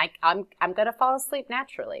 I'm going to fall asleep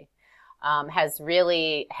naturally. Has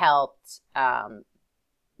really helped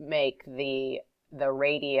make the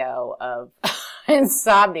radio of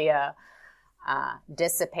insomnia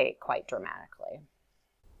dissipate quite dramatically.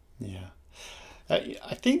 Yeah.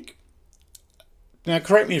 I think, now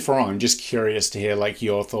correct me if I'm wrong, I'm just curious to hear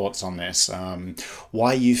your thoughts on this.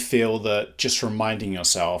 Why you feel that just reminding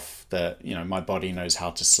yourself that, my body knows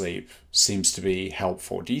how to sleep seems to be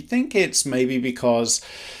helpful. Do you think it's maybe because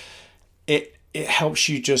it helps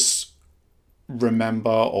you just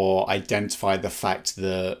remember or identify the fact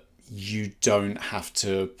that you don't have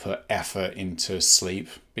to put effort into sleep,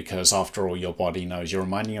 because after all, your body knows. You're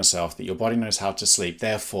reminding yourself that your body knows how to sleep.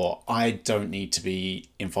 Therefore, I don't need to be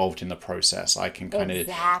involved in the process. I can kind of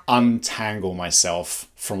untangle myself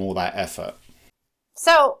from all that effort.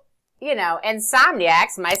 So,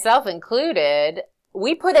 insomniacs, myself included,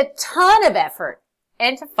 we put a ton of effort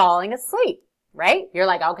into falling asleep, right? You're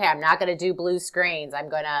like, okay, I'm not going to do blue screens. I'm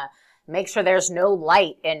going to make sure there's no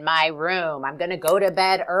light in my room. I'm going to go to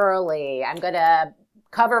bed early. I'm going to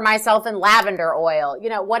cover myself in lavender oil.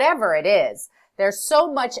 Whatever it is, there's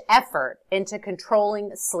so much effort into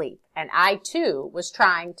controlling sleep. And I too was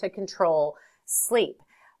trying to control sleep.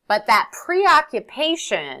 But that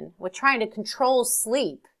preoccupation with trying to control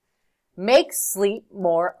sleep makes sleep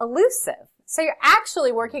more elusive. So you're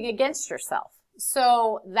actually working against yourself.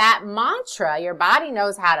 So that mantra, your body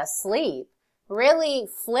knows how to sleep, really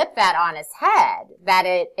flipped that on its head, that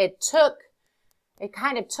it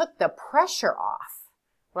kind of took the pressure off.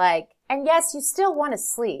 And yes, you still want to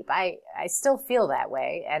sleep. I still feel that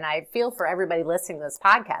way. And I feel for everybody listening to this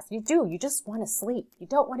podcast. You just want to sleep. You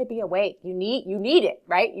don't want to be awake. You need it,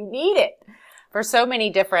 right? You need it for so many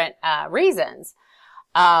different, reasons.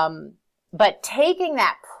 But taking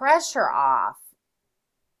that pressure off,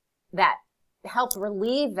 that helped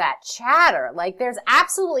relieve that chatter. There's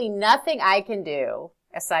absolutely nothing I can do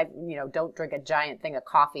aside, don't drink a giant thing of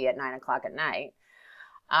coffee at 9:00 at night.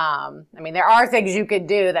 There are things you could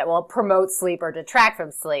do that will promote sleep or detract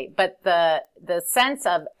from sleep, but the sense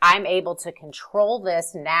of I'm able to control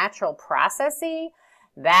this natural processing,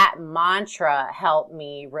 that mantra helped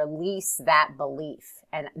me release that belief.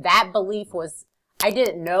 And that belief I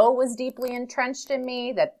didn't know was deeply entrenched in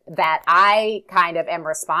me, that I kind of am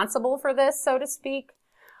responsible for this, so to speak.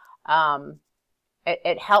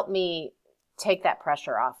 It helped me take that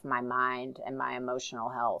pressure off my mind and my emotional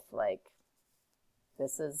health.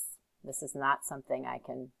 This is not something I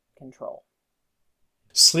can control.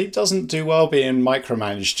 Sleep doesn't do well being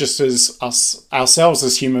micromanaged, just as ourselves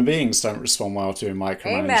as human beings don't respond well to being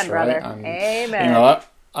micromanaged. Amen, brother. Right? And, Amen.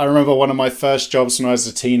 I remember one of my first jobs when I was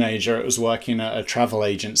a teenager, it was working at a travel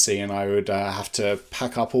agency, and I would have to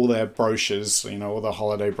pack up all their brochures, all the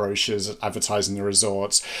holiday brochures advertising the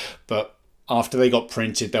resorts. But after they got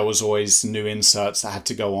printed, there was always new inserts that had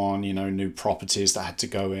to go on, new properties that had to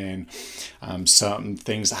go in, certain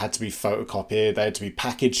things that had to be photocopied, they had to be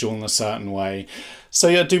packaged all in a certain way. So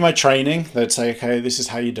I'd do my training. They'd say, okay, this is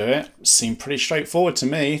how you do it. Seemed pretty straightforward to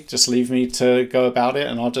me. Just leave me to go about it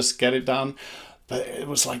and I'll just get it done. but it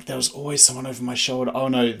was like there was always someone over my shoulder. Oh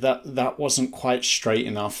no, that wasn't quite straight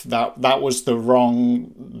enough. That was the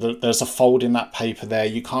wrong. There's a fold in that paper there.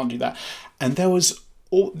 You can't do that. And there was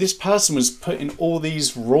this person was putting all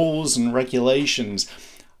these rules and regulations.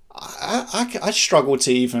 I struggle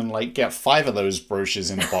to even like get 5 of those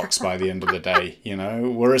brochures in a box by the end of the day, you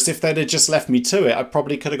know. Whereas if they'd have just left me to it, I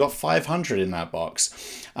probably could have got 500 in that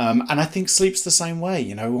box. And I think sleep's the same way,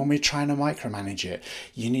 you know. When we're trying to micromanage it,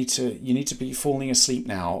 you need to be falling asleep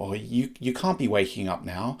now, or you can't be waking up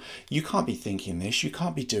now. You can't be thinking this. You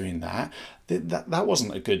can't be doing that. That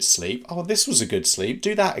wasn't a good sleep. Oh, this was a good sleep.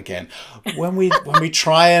 Do that again. When we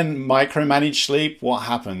try and micromanage sleep, what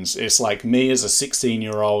happens? It's like me as a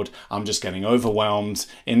 16-year-old. I'm just getting overwhelmed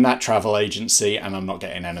in that travel agency, and I'm not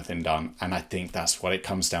getting anything done. And I think that's what it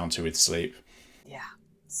comes down to with sleep. Yeah,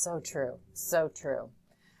 so true, so true.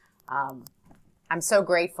 I'm so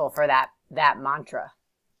grateful for that mantra,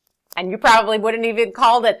 and you probably wouldn't even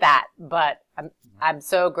called it that, but I'm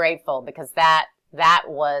so grateful because that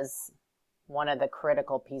was one of the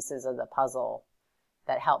critical pieces of the puzzle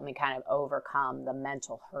that helped me kind of overcome the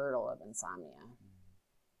mental hurdle of insomnia.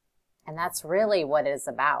 And that's really what it's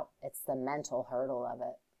about. It's the mental hurdle of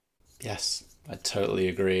it. Yes, I totally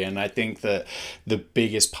agree. And I think that the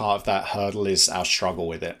biggest part of that hurdle is our struggle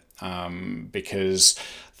with it. Because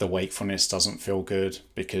the wakefulness doesn't feel good,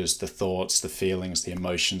 because the thoughts, the feelings, the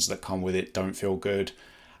emotions that come with it don't feel good.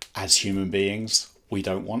 As human beings, we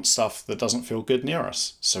don't want stuff that doesn't feel good near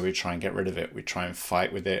us. So we try and get rid of it. We try and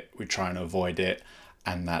fight with it. We try and avoid it.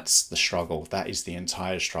 And that's the struggle. That is the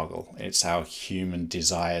entire struggle. It's our human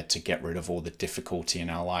desire to get rid of all the difficulty in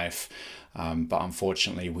our life. But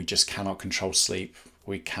unfortunately, we just cannot control sleep.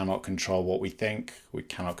 We cannot control what we think. We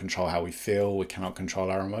cannot control how we feel. We cannot control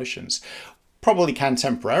our emotions. Probably can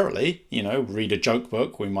temporarily, you know, read a joke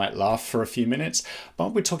book. We might laugh for a few minutes,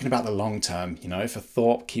 but we're talking about the long term. You know, if a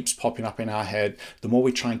thought keeps popping up in our head, the more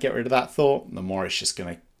we try and get rid of that thought, the more it's just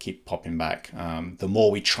going to keep popping back. The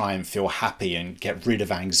more we try and feel happy and get rid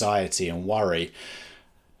of anxiety and worry,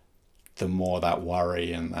 the more that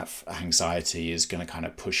worry and that anxiety is going to kind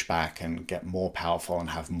of push back and get more powerful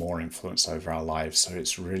and have more influence over our lives. So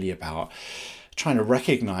it's really about trying to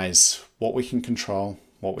recognize what we can control,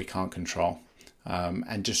 what we can't control.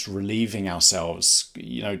 And just relieving ourselves,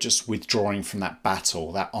 you know, just withdrawing from that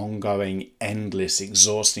battle, that ongoing, endless,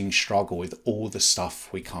 exhausting struggle with all the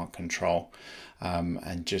stuff we can't control,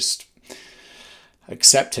 and just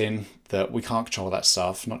accepting that we can't control that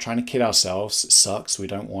stuff, not trying to kid ourselves. It sucks. We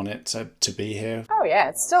don't want it to be here. Oh yeah,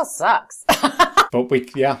 it still sucks.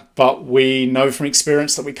 But we know from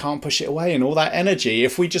experience that we can't push it away, and all that energy,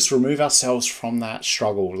 if we just remove ourselves from that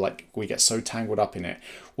struggle, like we get so tangled up in it,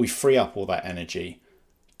 we free up all that energy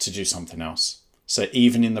to do something else. So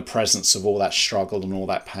even in the presence of all that struggle and all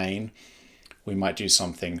that pain, we might do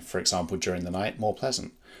something, for example, during the night, more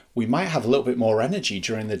pleasant. We might have a little bit more energy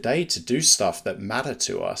during the day to do stuff that matter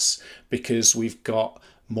to us because we've got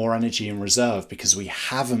more energy in reserve, because we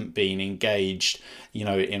haven't been engaged, you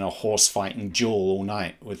know, in a horse fighting duel all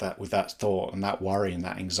night with that thought and that worry and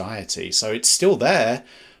that anxiety. So it's still there,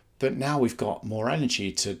 but now we've got more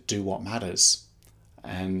energy to do what matters.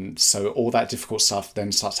 And so all that difficult stuff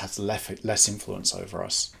then starts to have less influence over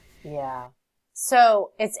us. Yeah.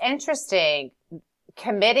 So it's interesting,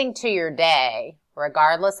 committing to your day,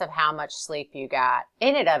 regardless of how much sleep you got,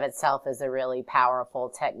 in and of itself is a really powerful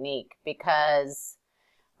technique, because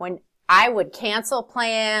when I would cancel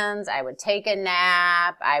plans, I would take a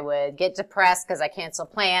nap, I would get depressed because I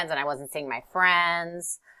canceled plans and I wasn't seeing my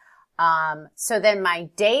friends. So then my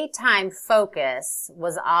daytime focus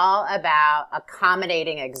was all about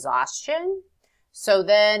accommodating exhaustion. So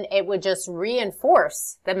then it would just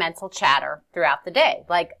reinforce the mental chatter throughout the day.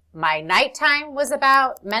 Like my nighttime was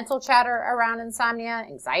about mental chatter around insomnia,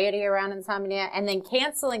 anxiety around insomnia, and then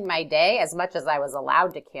canceling my day, as much as I was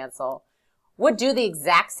allowed to cancel, would do the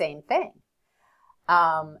exact same thing.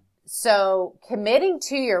 So committing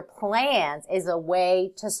to your plans is a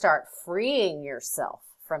way to start freeing yourself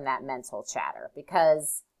from that mental chatter,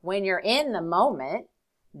 because when you're in the moment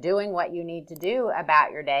doing what you need to do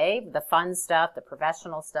about your day, the fun stuff, the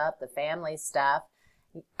professional stuff, the family stuff,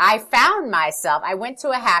 I found myself, I went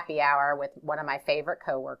to a happy hour with one of my favorite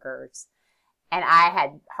coworkers, and I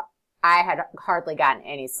had hardly gotten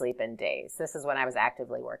any sleep in days. This is when I was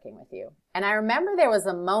actively working with you. And I remember there was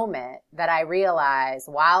a moment that I realized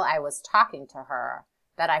while I was talking to her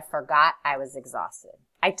that I forgot I was exhausted.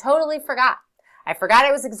 I totally forgot. I forgot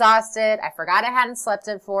I was exhausted. I forgot I hadn't slept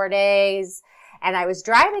in 4 days. And I was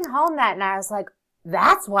driving home that night. I was like,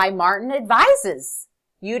 that's why Martin advises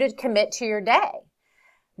you to commit to your day,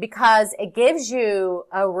 because it gives you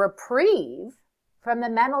a reprieve from the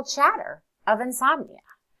mental chatter of insomnia.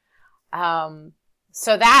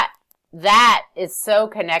 So that is so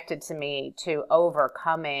connected to me to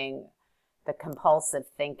overcoming the compulsive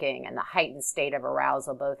thinking and the heightened state of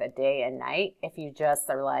arousal both at day and night. If you just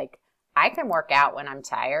are like, I can work out when I'm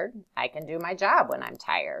tired. I can do my job when I'm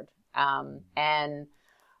tired.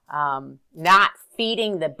 Not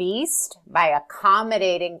feeding the beast by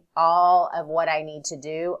accommodating all of what I need to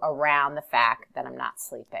do around the fact that I'm not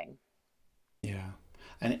sleeping. Yeah.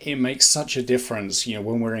 And it makes such a difference,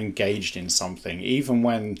 when we're engaged in something, even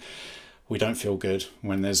when we don't feel good,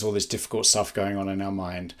 when there's all this difficult stuff going on in our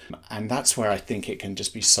mind. And that's where I think it can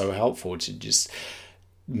just be so helpful to just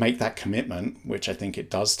make that commitment, which I think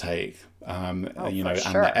it does take, and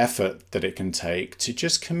the effort that it can take to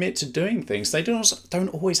just commit to doing things. They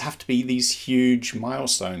don't always have to be these huge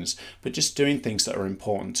milestones, but just doing things that are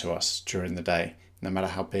important to us during the day, no matter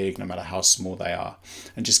how big, no matter how small they are,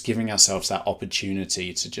 and just giving ourselves that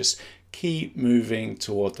opportunity to just keep moving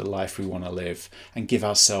toward the life we want to live and give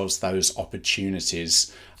ourselves those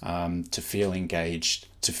opportunities to feel engaged,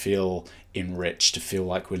 to feel enriched, to feel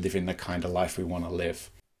like we're living the kind of life we want to live.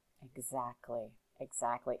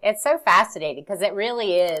 Exactly. It's so fascinating because it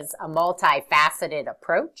really is a multifaceted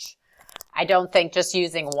approach. I don't think just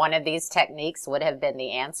using one of these techniques would have been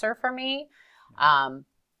the answer for me.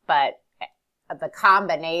 But the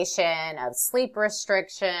combination of sleep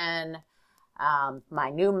restriction, my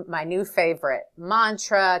new favorite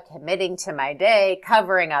mantra, committing to my day,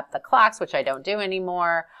 covering up the clocks, which I don't do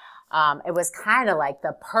anymore. It was kind of like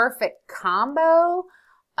the perfect combo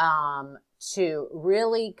to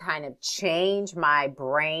really kind of change my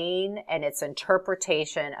brain and its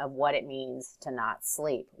interpretation of what it means to not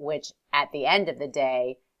sleep, which at the end of the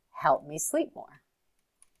day helped me sleep more.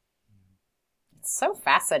 It's so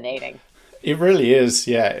fascinating. It really is.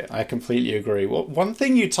 Yeah, I completely agree. Well, one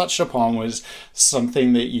thing you touched upon was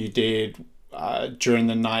something that you did during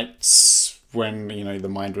the nights when, the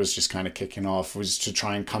mind was just kind of kicking off, was to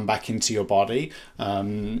try and come back into your body.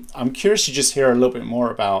 I'm curious to just hear a little bit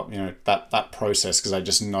more about, that process, because I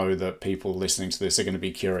just know that people listening to this are going to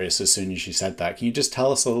be curious as soon as you said that. Can you just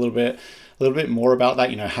tell us a little bit more about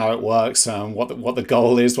that, how it works, what the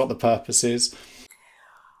goal is, what the purpose is?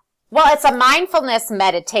 Well, it's a mindfulness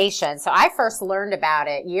meditation. So I first learned about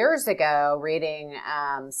it years ago reading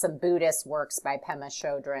some Buddhist works by Pema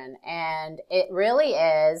Chodron. And it really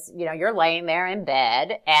is, you're laying there in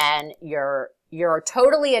bed and you're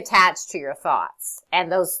totally attached to your thoughts. And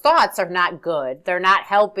those thoughts are not good. They're not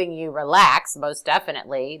helping you relax, most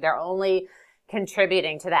definitely. They're only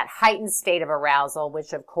contributing to that heightened state of arousal,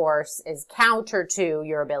 which of course is counter to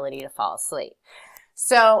your ability to fall asleep.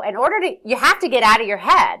 So you have to get out of your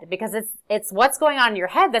head because it's what's going on in your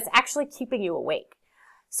head that's actually keeping you awake.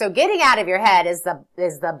 So getting out of your head is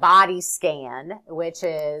the body scan, which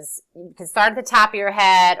is, you can start at the top of your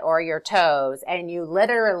head or your toes, and you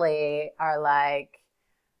literally are like,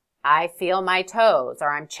 I feel my toes,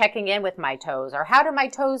 or I'm checking in with my toes, or how do my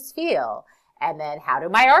toes feel? And then how do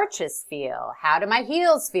my arches feel? How do my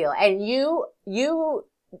heels feel? And you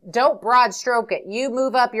don't broad stroke it. You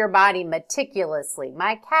move up your body meticulously.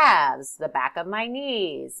 My calves, the back of my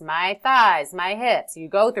knees, my thighs, my hips. You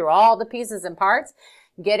go through all the pieces and parts,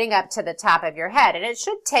 getting up to the top of your head. And it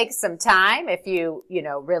should take some time if you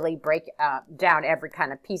really break down every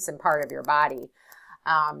kind of piece and part of your body.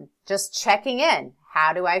 Just checking in.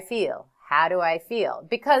 How do I feel? How do I feel?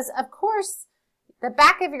 Because, of course, the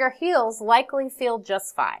back of your heels likely feel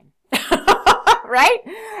just fine. Right?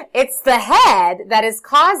 It's the head that is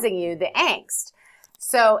causing you the angst.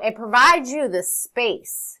 So it provides you the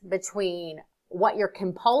space between what you're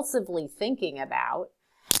compulsively thinking about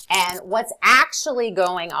and what's actually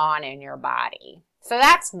going on in your body. So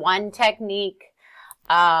that's one technique.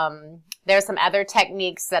 There's some other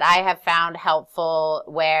techniques that I have found helpful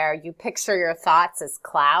where you picture your thoughts as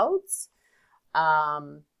clouds,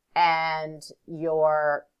 and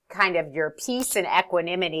your peace and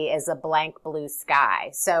equanimity is a blank blue sky.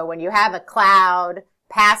 So when you have a cloud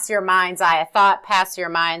pass your mind's eye, a thought pass your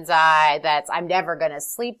mind's eye that's, I'm never going to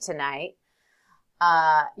sleep tonight,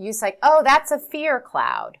 you say, oh, that's a fear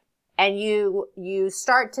cloud. And you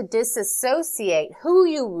start to disassociate who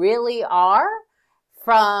you really are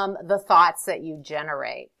from the thoughts that you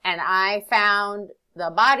generate. And I found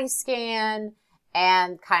the body scan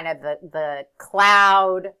and kind of the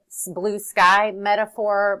cloud, blue sky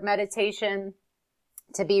metaphor meditation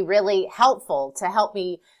to be really helpful, to help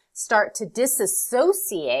me start to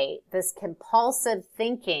disassociate this compulsive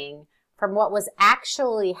thinking from what was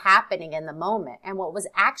actually happening in the moment. And what was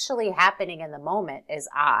actually happening in the moment is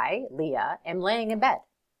I, Leah, am laying in bed.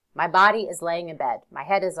 My body is laying in bed. My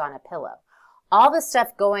head is on a pillow. all the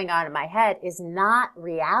stuff going on in my head is not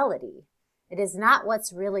reality. It is not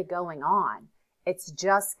what's really going on. It's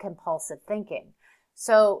just compulsive thinking.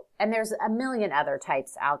 So, and there's a million other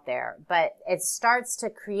types out there, but it starts to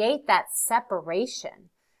create that separation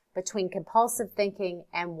between compulsive thinking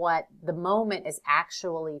and what the moment is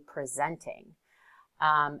actually presenting.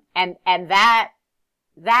 And that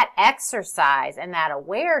exercise and that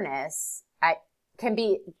awareness can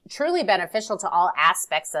be truly beneficial to all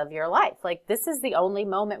aspects of your life. Like, this is the only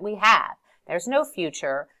moment we have. There's no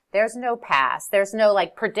future. There's no past. There's no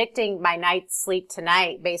like predicting my night's sleep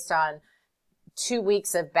tonight based on 2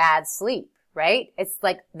 weeks of bad sleep, right? It's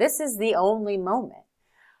like, this is the only moment.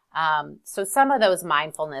 So some of those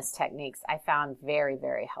mindfulness techniques I found very,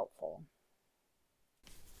 very helpful.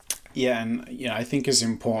 Yeah, and I think it's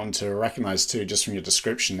important to recognize too, just from your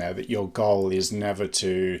description there, that your goal is never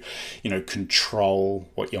to, control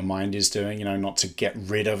what your mind is doing, not to get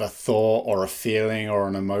rid of a thought or a feeling or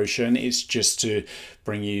an emotion. It's just to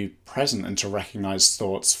bring you present and to recognize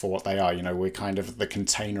thoughts for what they are. We're kind of the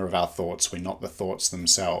container of our thoughts. We're not the thoughts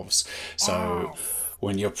themselves. So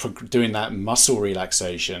when you're doing that muscle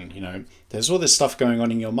relaxation, there's all this stuff going on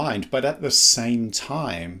in your mind, but at the same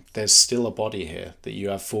time, there's still a body here that you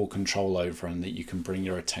have full control over and that you can bring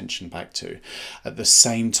your attention back to. At the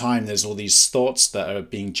same time, there's all these thoughts that are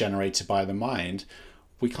being generated by the mind.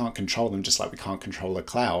 We can't control them, just like we can't control a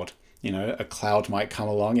cloud. A cloud might come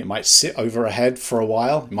along, it might sit over a head for a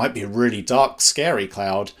while. It might be a really dark, scary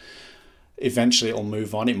cloud. Eventually it'll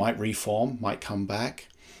move on, it might reform, might come back.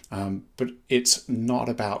 But it's not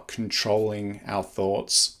about controlling our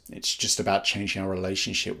thoughts. It's just about changing our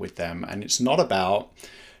relationship with them. And it's not about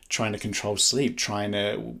trying to control sleep, I'm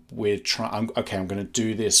going to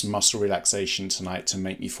do this muscle relaxation tonight to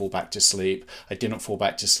make me fall back to sleep. I didn't fall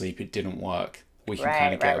back to sleep. It didn't work. We can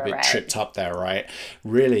kind of get a bit tripped up there, right?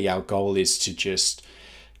 Really, our goal is to just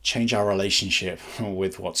change our relationship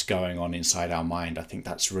with what's going on inside our mind. I think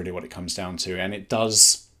that's really what it comes down to. And it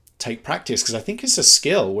does take practice, because I think it's a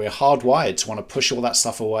skill. We're hardwired to want to push all that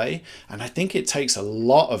stuff away, and I think it takes a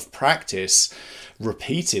lot of practice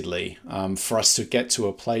repeatedly for us to get to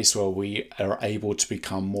a place where we are able to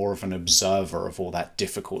become more of an observer of all that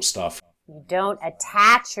difficult stuff. You don't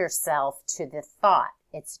attach yourself to the thought.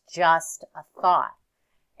 It's just a thought.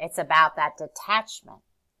 It's about that detachment.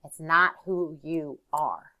 It's not who you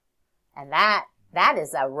are. And that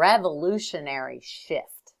is a revolutionary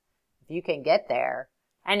shift. If you can get there.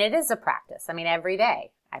 And it is a practice. I mean, every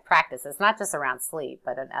day I practice. It's not just around sleep,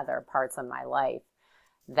 but in other parts of my life,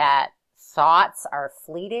 that thoughts are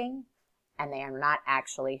fleeting and they are not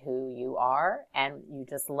actually who you are. And you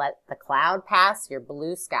just let the cloud pass, your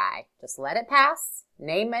blue sky. Just let it pass.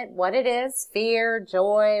 Name it what it is, fear,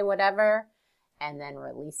 joy, whatever, and then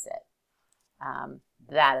release it.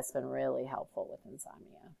 That has been really helpful with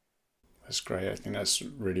insomnia. That's great. I think that's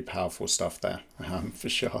really powerful stuff there, for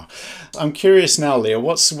sure. I'm curious now, Leah,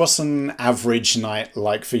 what's an average night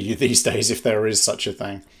like for you these days, if there is such a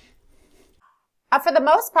thing? For the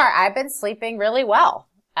most part, I've been sleeping really well.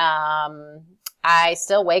 I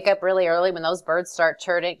still wake up really early. When those birds start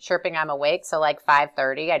chirping, I'm awake. So like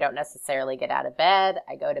 5:30, I don't necessarily get out of bed.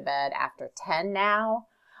 I go to bed after 10 now.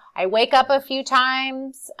 I wake up a few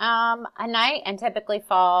times a night and typically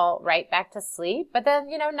fall right back to sleep. But then,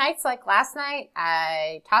 nights like last night,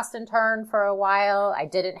 I tossed and turned for a while. I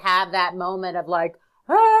didn't have that moment of like,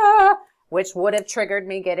 which would have triggered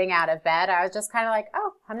me getting out of bed. I was just kind of like,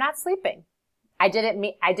 oh, I'm not sleeping. I didn't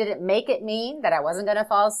make it mean that I wasn't going to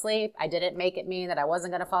fall asleep. I didn't make it mean that I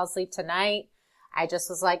wasn't going to fall asleep tonight. I just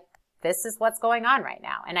was like, this is what's going on right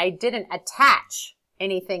now. And I didn't attach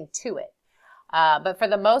anything to it. But for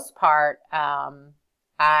the most part,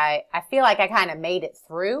 I feel like I kind of made it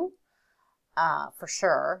through, for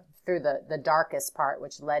sure, through the darkest part,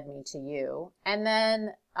 which led me to you. And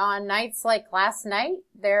then on nights like last night,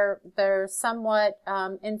 they're somewhat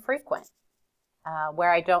infrequent,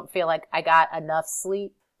 where I don't feel like I got enough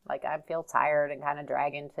sleep. Like I feel tired and kind of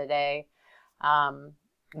dragging today.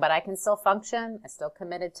 But I can still function. I'm still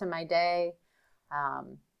committed to my day.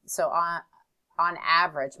 So on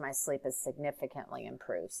average, my sleep has significantly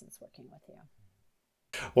improved since working with you.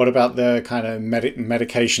 What about the kind of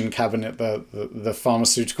medication cabinet, the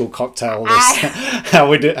pharmaceutical cocktail? How are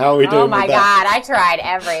we doing? Oh my God, I tried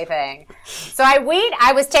everything. So I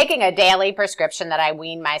was taking a daily prescription that I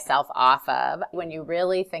weaned myself off of. When you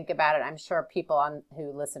really think about it, I'm sure people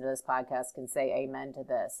who listen to this podcast can say amen to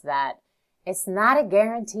this, that it's not a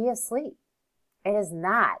guarantee of sleep. It is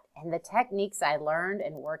not. And the techniques I learned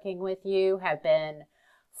in working with you have been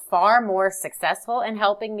far more successful in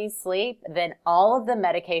helping me sleep than all of the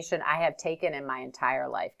medication I have taken in my entire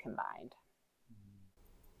life combined.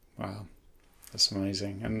 Wow. That's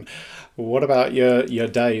amazing. And what about your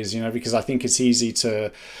days? Because I think it's easy to,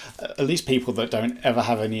 at least people that don't ever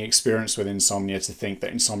have any experience with insomnia, to think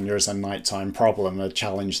that insomnia is a nighttime problem, a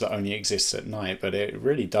challenge that only exists at night. But it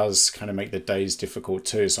really does kind of make the days difficult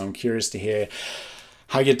too. So I'm curious to hear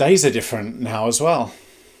how your days are different now as well.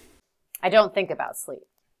 I don't think about sleep.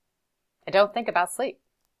 I don't think about sleep.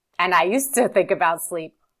 And I used to think about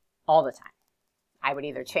sleep all the time. I would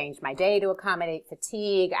either change my day to accommodate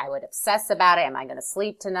fatigue. I would obsess about it. Am I going to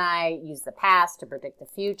sleep tonight? Use the past to predict the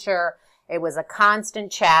future. It was a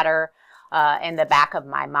constant chatter in the back of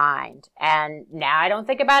my mind. And now I don't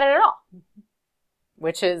think about it at all,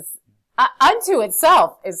 which is unto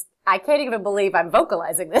itself is, I can't even believe I'm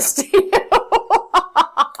vocalizing this to you.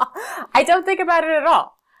 I don't think about it at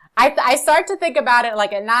all. I start to think about it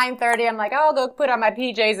like at 9:30. I'm like, oh, I'll go put on my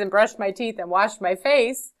PJs and brush my teeth and wash my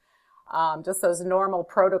face. Just those normal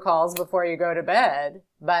protocols before you go to bed,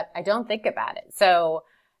 but I don't think about it. So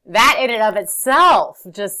that in and of itself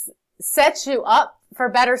just sets you up for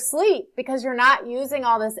better sleep because you're not using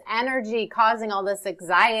all this energy, causing all this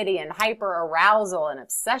anxiety and hyper arousal and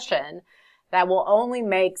obsession that will only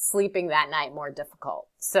make sleeping that night more difficult.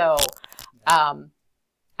 So,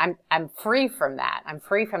 I'm free from that. I'm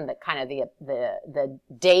free from the kind of the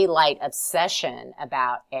daylight obsession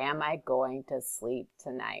about, am I going to sleep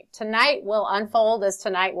tonight? Tonight will unfold as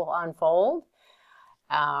tonight will unfold.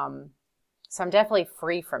 So I'm definitely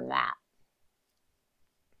free from that.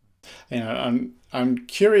 I'm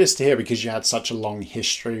curious to hear, because you had such a long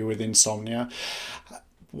history with insomnia.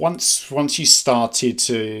 Once you started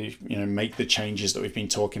to make the changes that we've been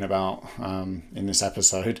talking about in this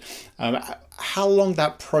episode, how long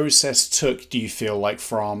that process took, do you feel like,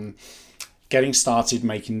 from getting started,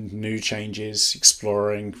 making new changes,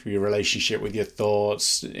 exploring your relationship with your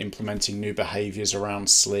thoughts, implementing new behaviors around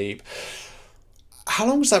sleep? How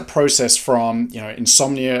long was that process from,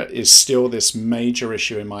 insomnia is still this major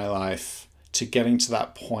issue in my life, to getting to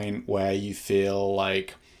that point where you feel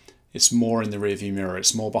like it's more in the rearview mirror,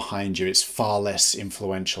 it's more behind you, it's far less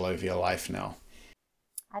influential over your life now?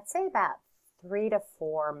 I'd say about 3 to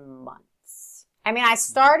 4 months. I mean, I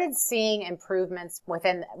started seeing improvements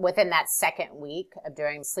within that second week of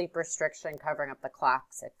doing sleep restriction, covering up the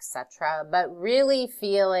clocks, etc. But really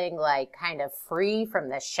feeling like kind of free from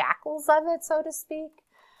the shackles of it, so to speak,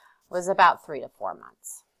 was about 3 to 4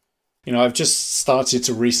 months. I've just started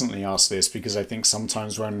to recently ask this because I think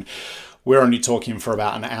sometimes when we're only talking for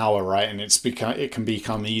about an hour, right, and it can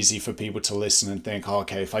become easy for people to listen and think, oh,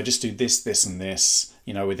 okay, if I just do this, this, and this,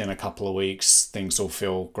 within a couple of weeks, things will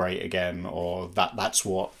feel great again, or that's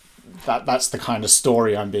the kind of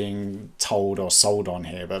story I'm being told or sold on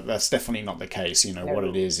here. But that's definitely not the case. What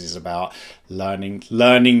it is about learning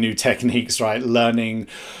new techniques, right? Learning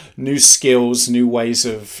new skills, new ways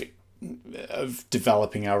of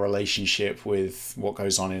developing our relationship with what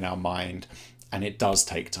goes on in our mind. And it does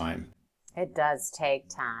take time. It does take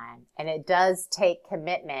time, and it does take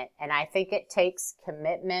commitment. And I think it takes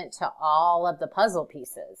commitment to all of the puzzle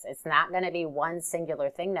pieces. It's not going to be one singular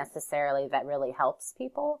thing necessarily that really helps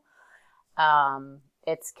people.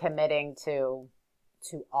 It's committing to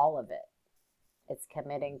all of it. It's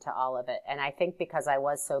committing to all of it. And I think because I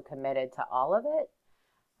was so committed to all of it,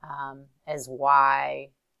 is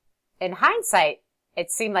why, in hindsight, it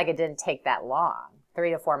seemed like it didn't take that long.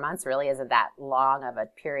 3 to 4 months really isn't that long of a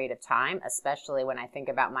period of time, especially when I think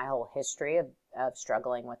about my whole history of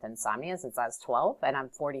struggling with insomnia since I was 12, and I'm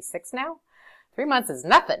 46 now. 3 months is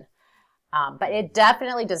nothing. But it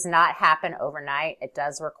definitely does not happen overnight. It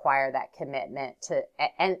does require that commitment to,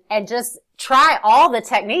 and just try all the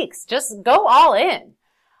techniques. Just go all in.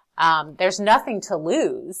 There's nothing to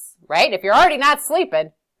lose, right? If you're already not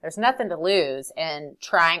sleeping, there's nothing to lose in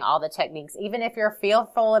trying all the techniques, even if you're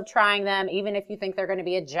fearful of trying them, even if you think they're going to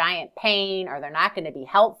be a giant pain or they're not going to be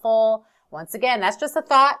helpful. Once again, that's just a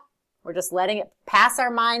thought. We're just letting it pass our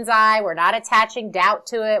mind's eye. We're not attaching doubt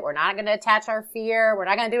to it. We're not going to attach our fear. We're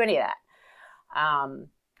not going to do any of that.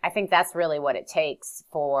 I think that's really what it takes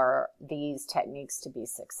for these techniques to be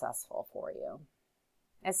successful for you.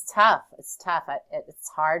 It's tough. It's tough. It's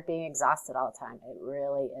hard being exhausted all the time. It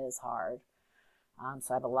really is hard.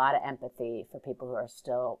 So I have a lot of empathy for people who are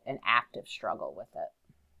still in active struggle with it.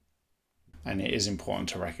 And it is important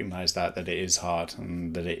to recognize that it is hard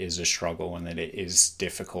and that it is a struggle and that it is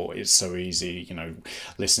difficult. It's so easy,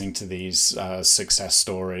 listening to these success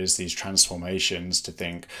stories, these transformations, to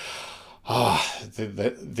think,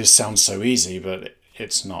 this sounds so easy, but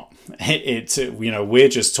it's not. We're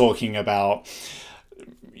just talking about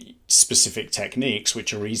specific techniques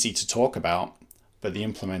which are easy to talk about, but the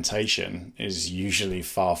implementation is usually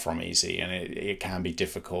far from easy, and it can be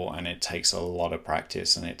difficult, and it takes a lot of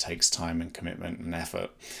practice, and it takes time and commitment and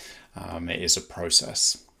effort. It is a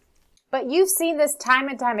process. But you've seen this time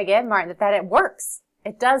and time again, Martin, that it works.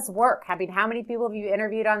 It does work. I mean, how many people have you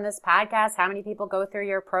interviewed on this podcast? How many people go through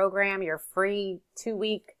your program, your free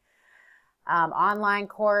 2-week online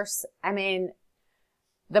course? I mean,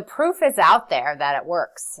 the proof is out there that it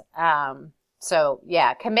works. So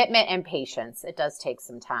yeah, commitment and patience. It does take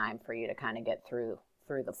some time for you to kind of get through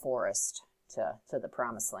the forest to the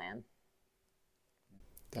promised land.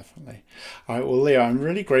 Definitely. All right. Well, Leah, I'm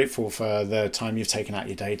really grateful for the time you've taken out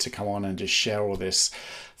your day to come on and just share all this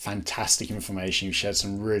fantastic information. You've shared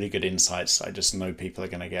some really good insights. I just know people are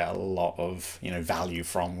going to get a lot of, value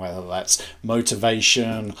from, whether that's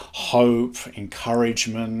motivation, hope,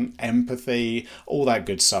 encouragement, empathy, all that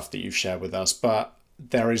good stuff that you've shared with us. But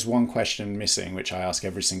there is one question missing, which I ask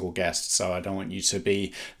every single guest. So I don't want you to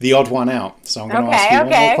be the odd one out. So I'm going to ask you one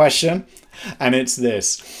more question. And it's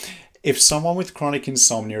this. If someone with chronic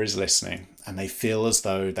insomnia is listening and they feel as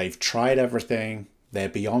though they've tried everything, they're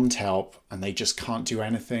beyond help, and they just can't do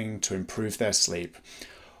anything to improve their sleep,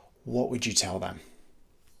 what would you tell them?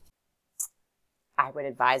 I would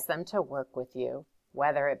advise them to work with you,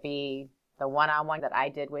 whether it be the one-on-one that I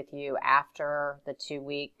did with you after the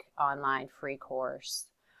 2-week online free course.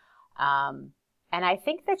 And I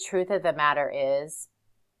think the truth of the matter is,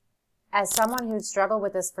 as someone who's struggled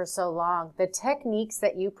with this for so long, the techniques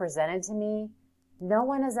that you presented to me, no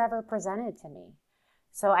one has ever presented to me.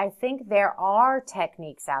 So I think there are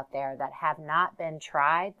techniques out there that have not been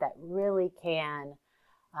tried that really can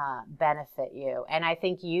benefit you. And I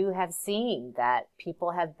think you have seen that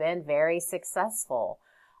people have been very successful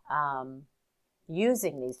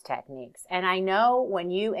using these techniques. And I know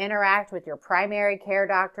when you interact with your primary care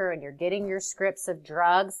doctor and you're getting your scripts of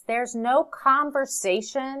drugs, there's no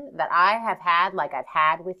conversation that I have had like I've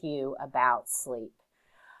had with you about sleep.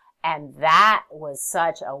 And that was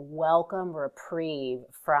such a welcome reprieve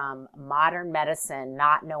from modern medicine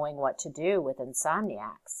not knowing what to do with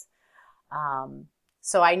insomniacs.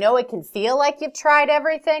 So I know it can feel like you've tried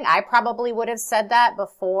everything. I probably would have said that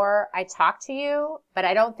before I talked to you, but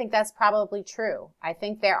I don't think that's probably true. I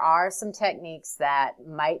think there are some techniques that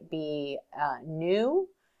might be new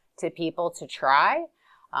to people to try,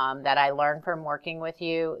 that I learned from working with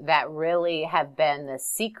you, that really have been the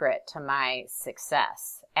secret to my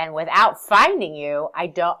success. And without finding you, I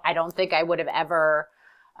don't think I would have ever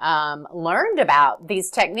learned about these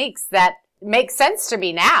techniques that make sense to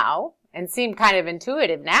me now and seem kind of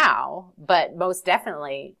intuitive now, but most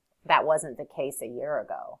definitely that wasn't the case a year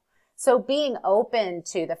ago. So being open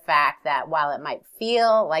to the fact that while it might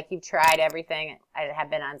feel like you've tried everything and have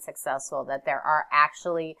been unsuccessful, that there are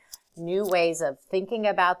actually new ways of thinking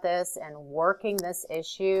about this and working this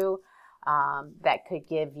issue that could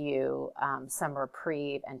give you some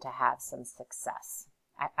reprieve and to have some success.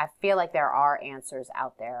 I feel like there are answers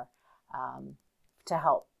out there to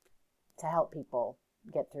help people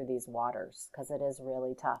get through these waters, because it is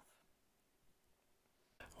really tough.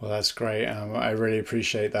 Well, that's great. I really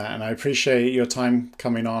appreciate that, and I appreciate your time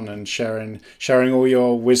coming on and sharing all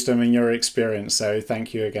your wisdom and your experience. So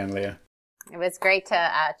thank you again, Leah. It was great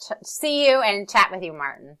to see you and chat with you,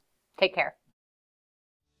 Martin. Take care.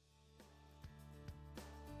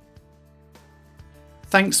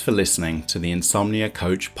 Thanks for listening to the Insomnia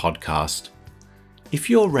Coach podcast. If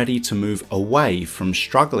you're ready to move away from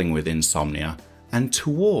struggling with insomnia and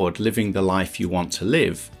toward living the life you want to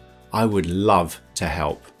live, I would love to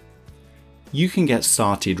help. You can get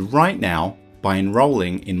started right now by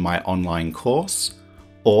enrolling in my online course,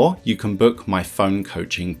 or you can book my phone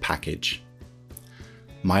coaching package.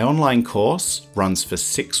 My online course runs for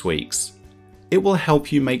 6 weeks. It will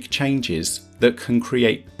help you make changes that can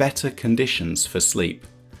create better conditions for sleep.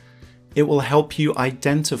 It will help you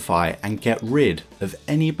identify and get rid of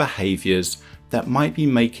any behaviors that might be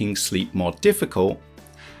making sleep more difficult,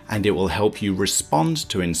 and it will help you respond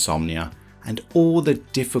to insomnia and all the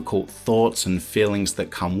difficult thoughts and feelings that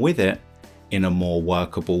come with it in a more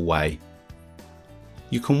workable way.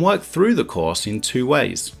 You can work through the course in 2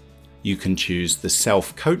 ways. You can choose the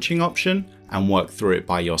self-coaching option and work through it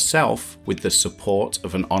by yourself with the support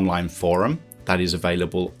of an online forum that is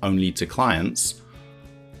available only to clients,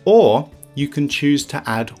 or you can choose to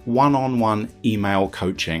add one-on-one email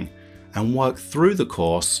coaching and work through the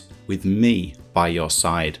course with me by your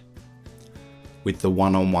side. With the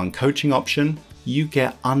one-on-one coaching option, you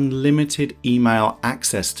get unlimited email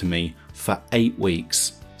access to me for 8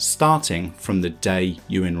 weeks, starting from the day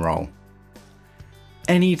you enroll.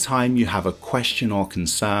 Anytime you have a question or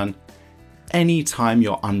concern, anytime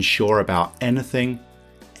you're unsure about anything,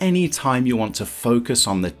 anytime you want to focus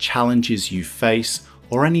on the challenges you face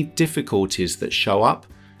or any difficulties that show up,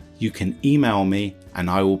 you can email me and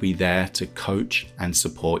I will be there to coach and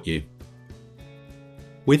support you.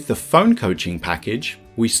 With the phone coaching package,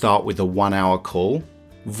 we start with a 1-hour call,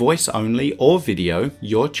 voice only or video,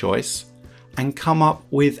 your choice, and come up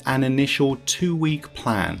with an initial 2-week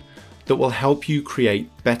plan that will help you create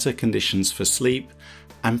better conditions for sleep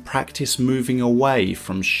and practice moving away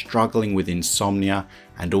from struggling with insomnia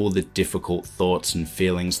and all the difficult thoughts and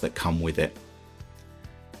feelings that come with it.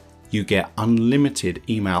 You get unlimited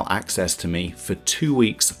email access to me for 2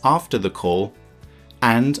 weeks after the call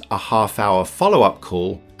and a half-hour follow-up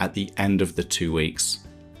call at the end of the 2 weeks.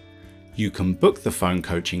 You can book the phone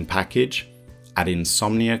coaching package at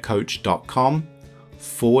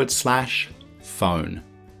insomniacoach.com/phone.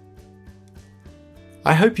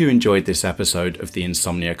 I hope you enjoyed this episode of the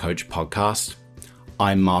Insomnia Coach podcast.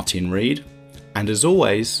 I'm Martin Reed, and as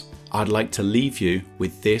always, I'd like to leave you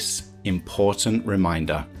with this important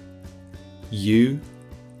reminder. You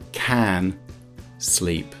can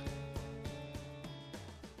sleep.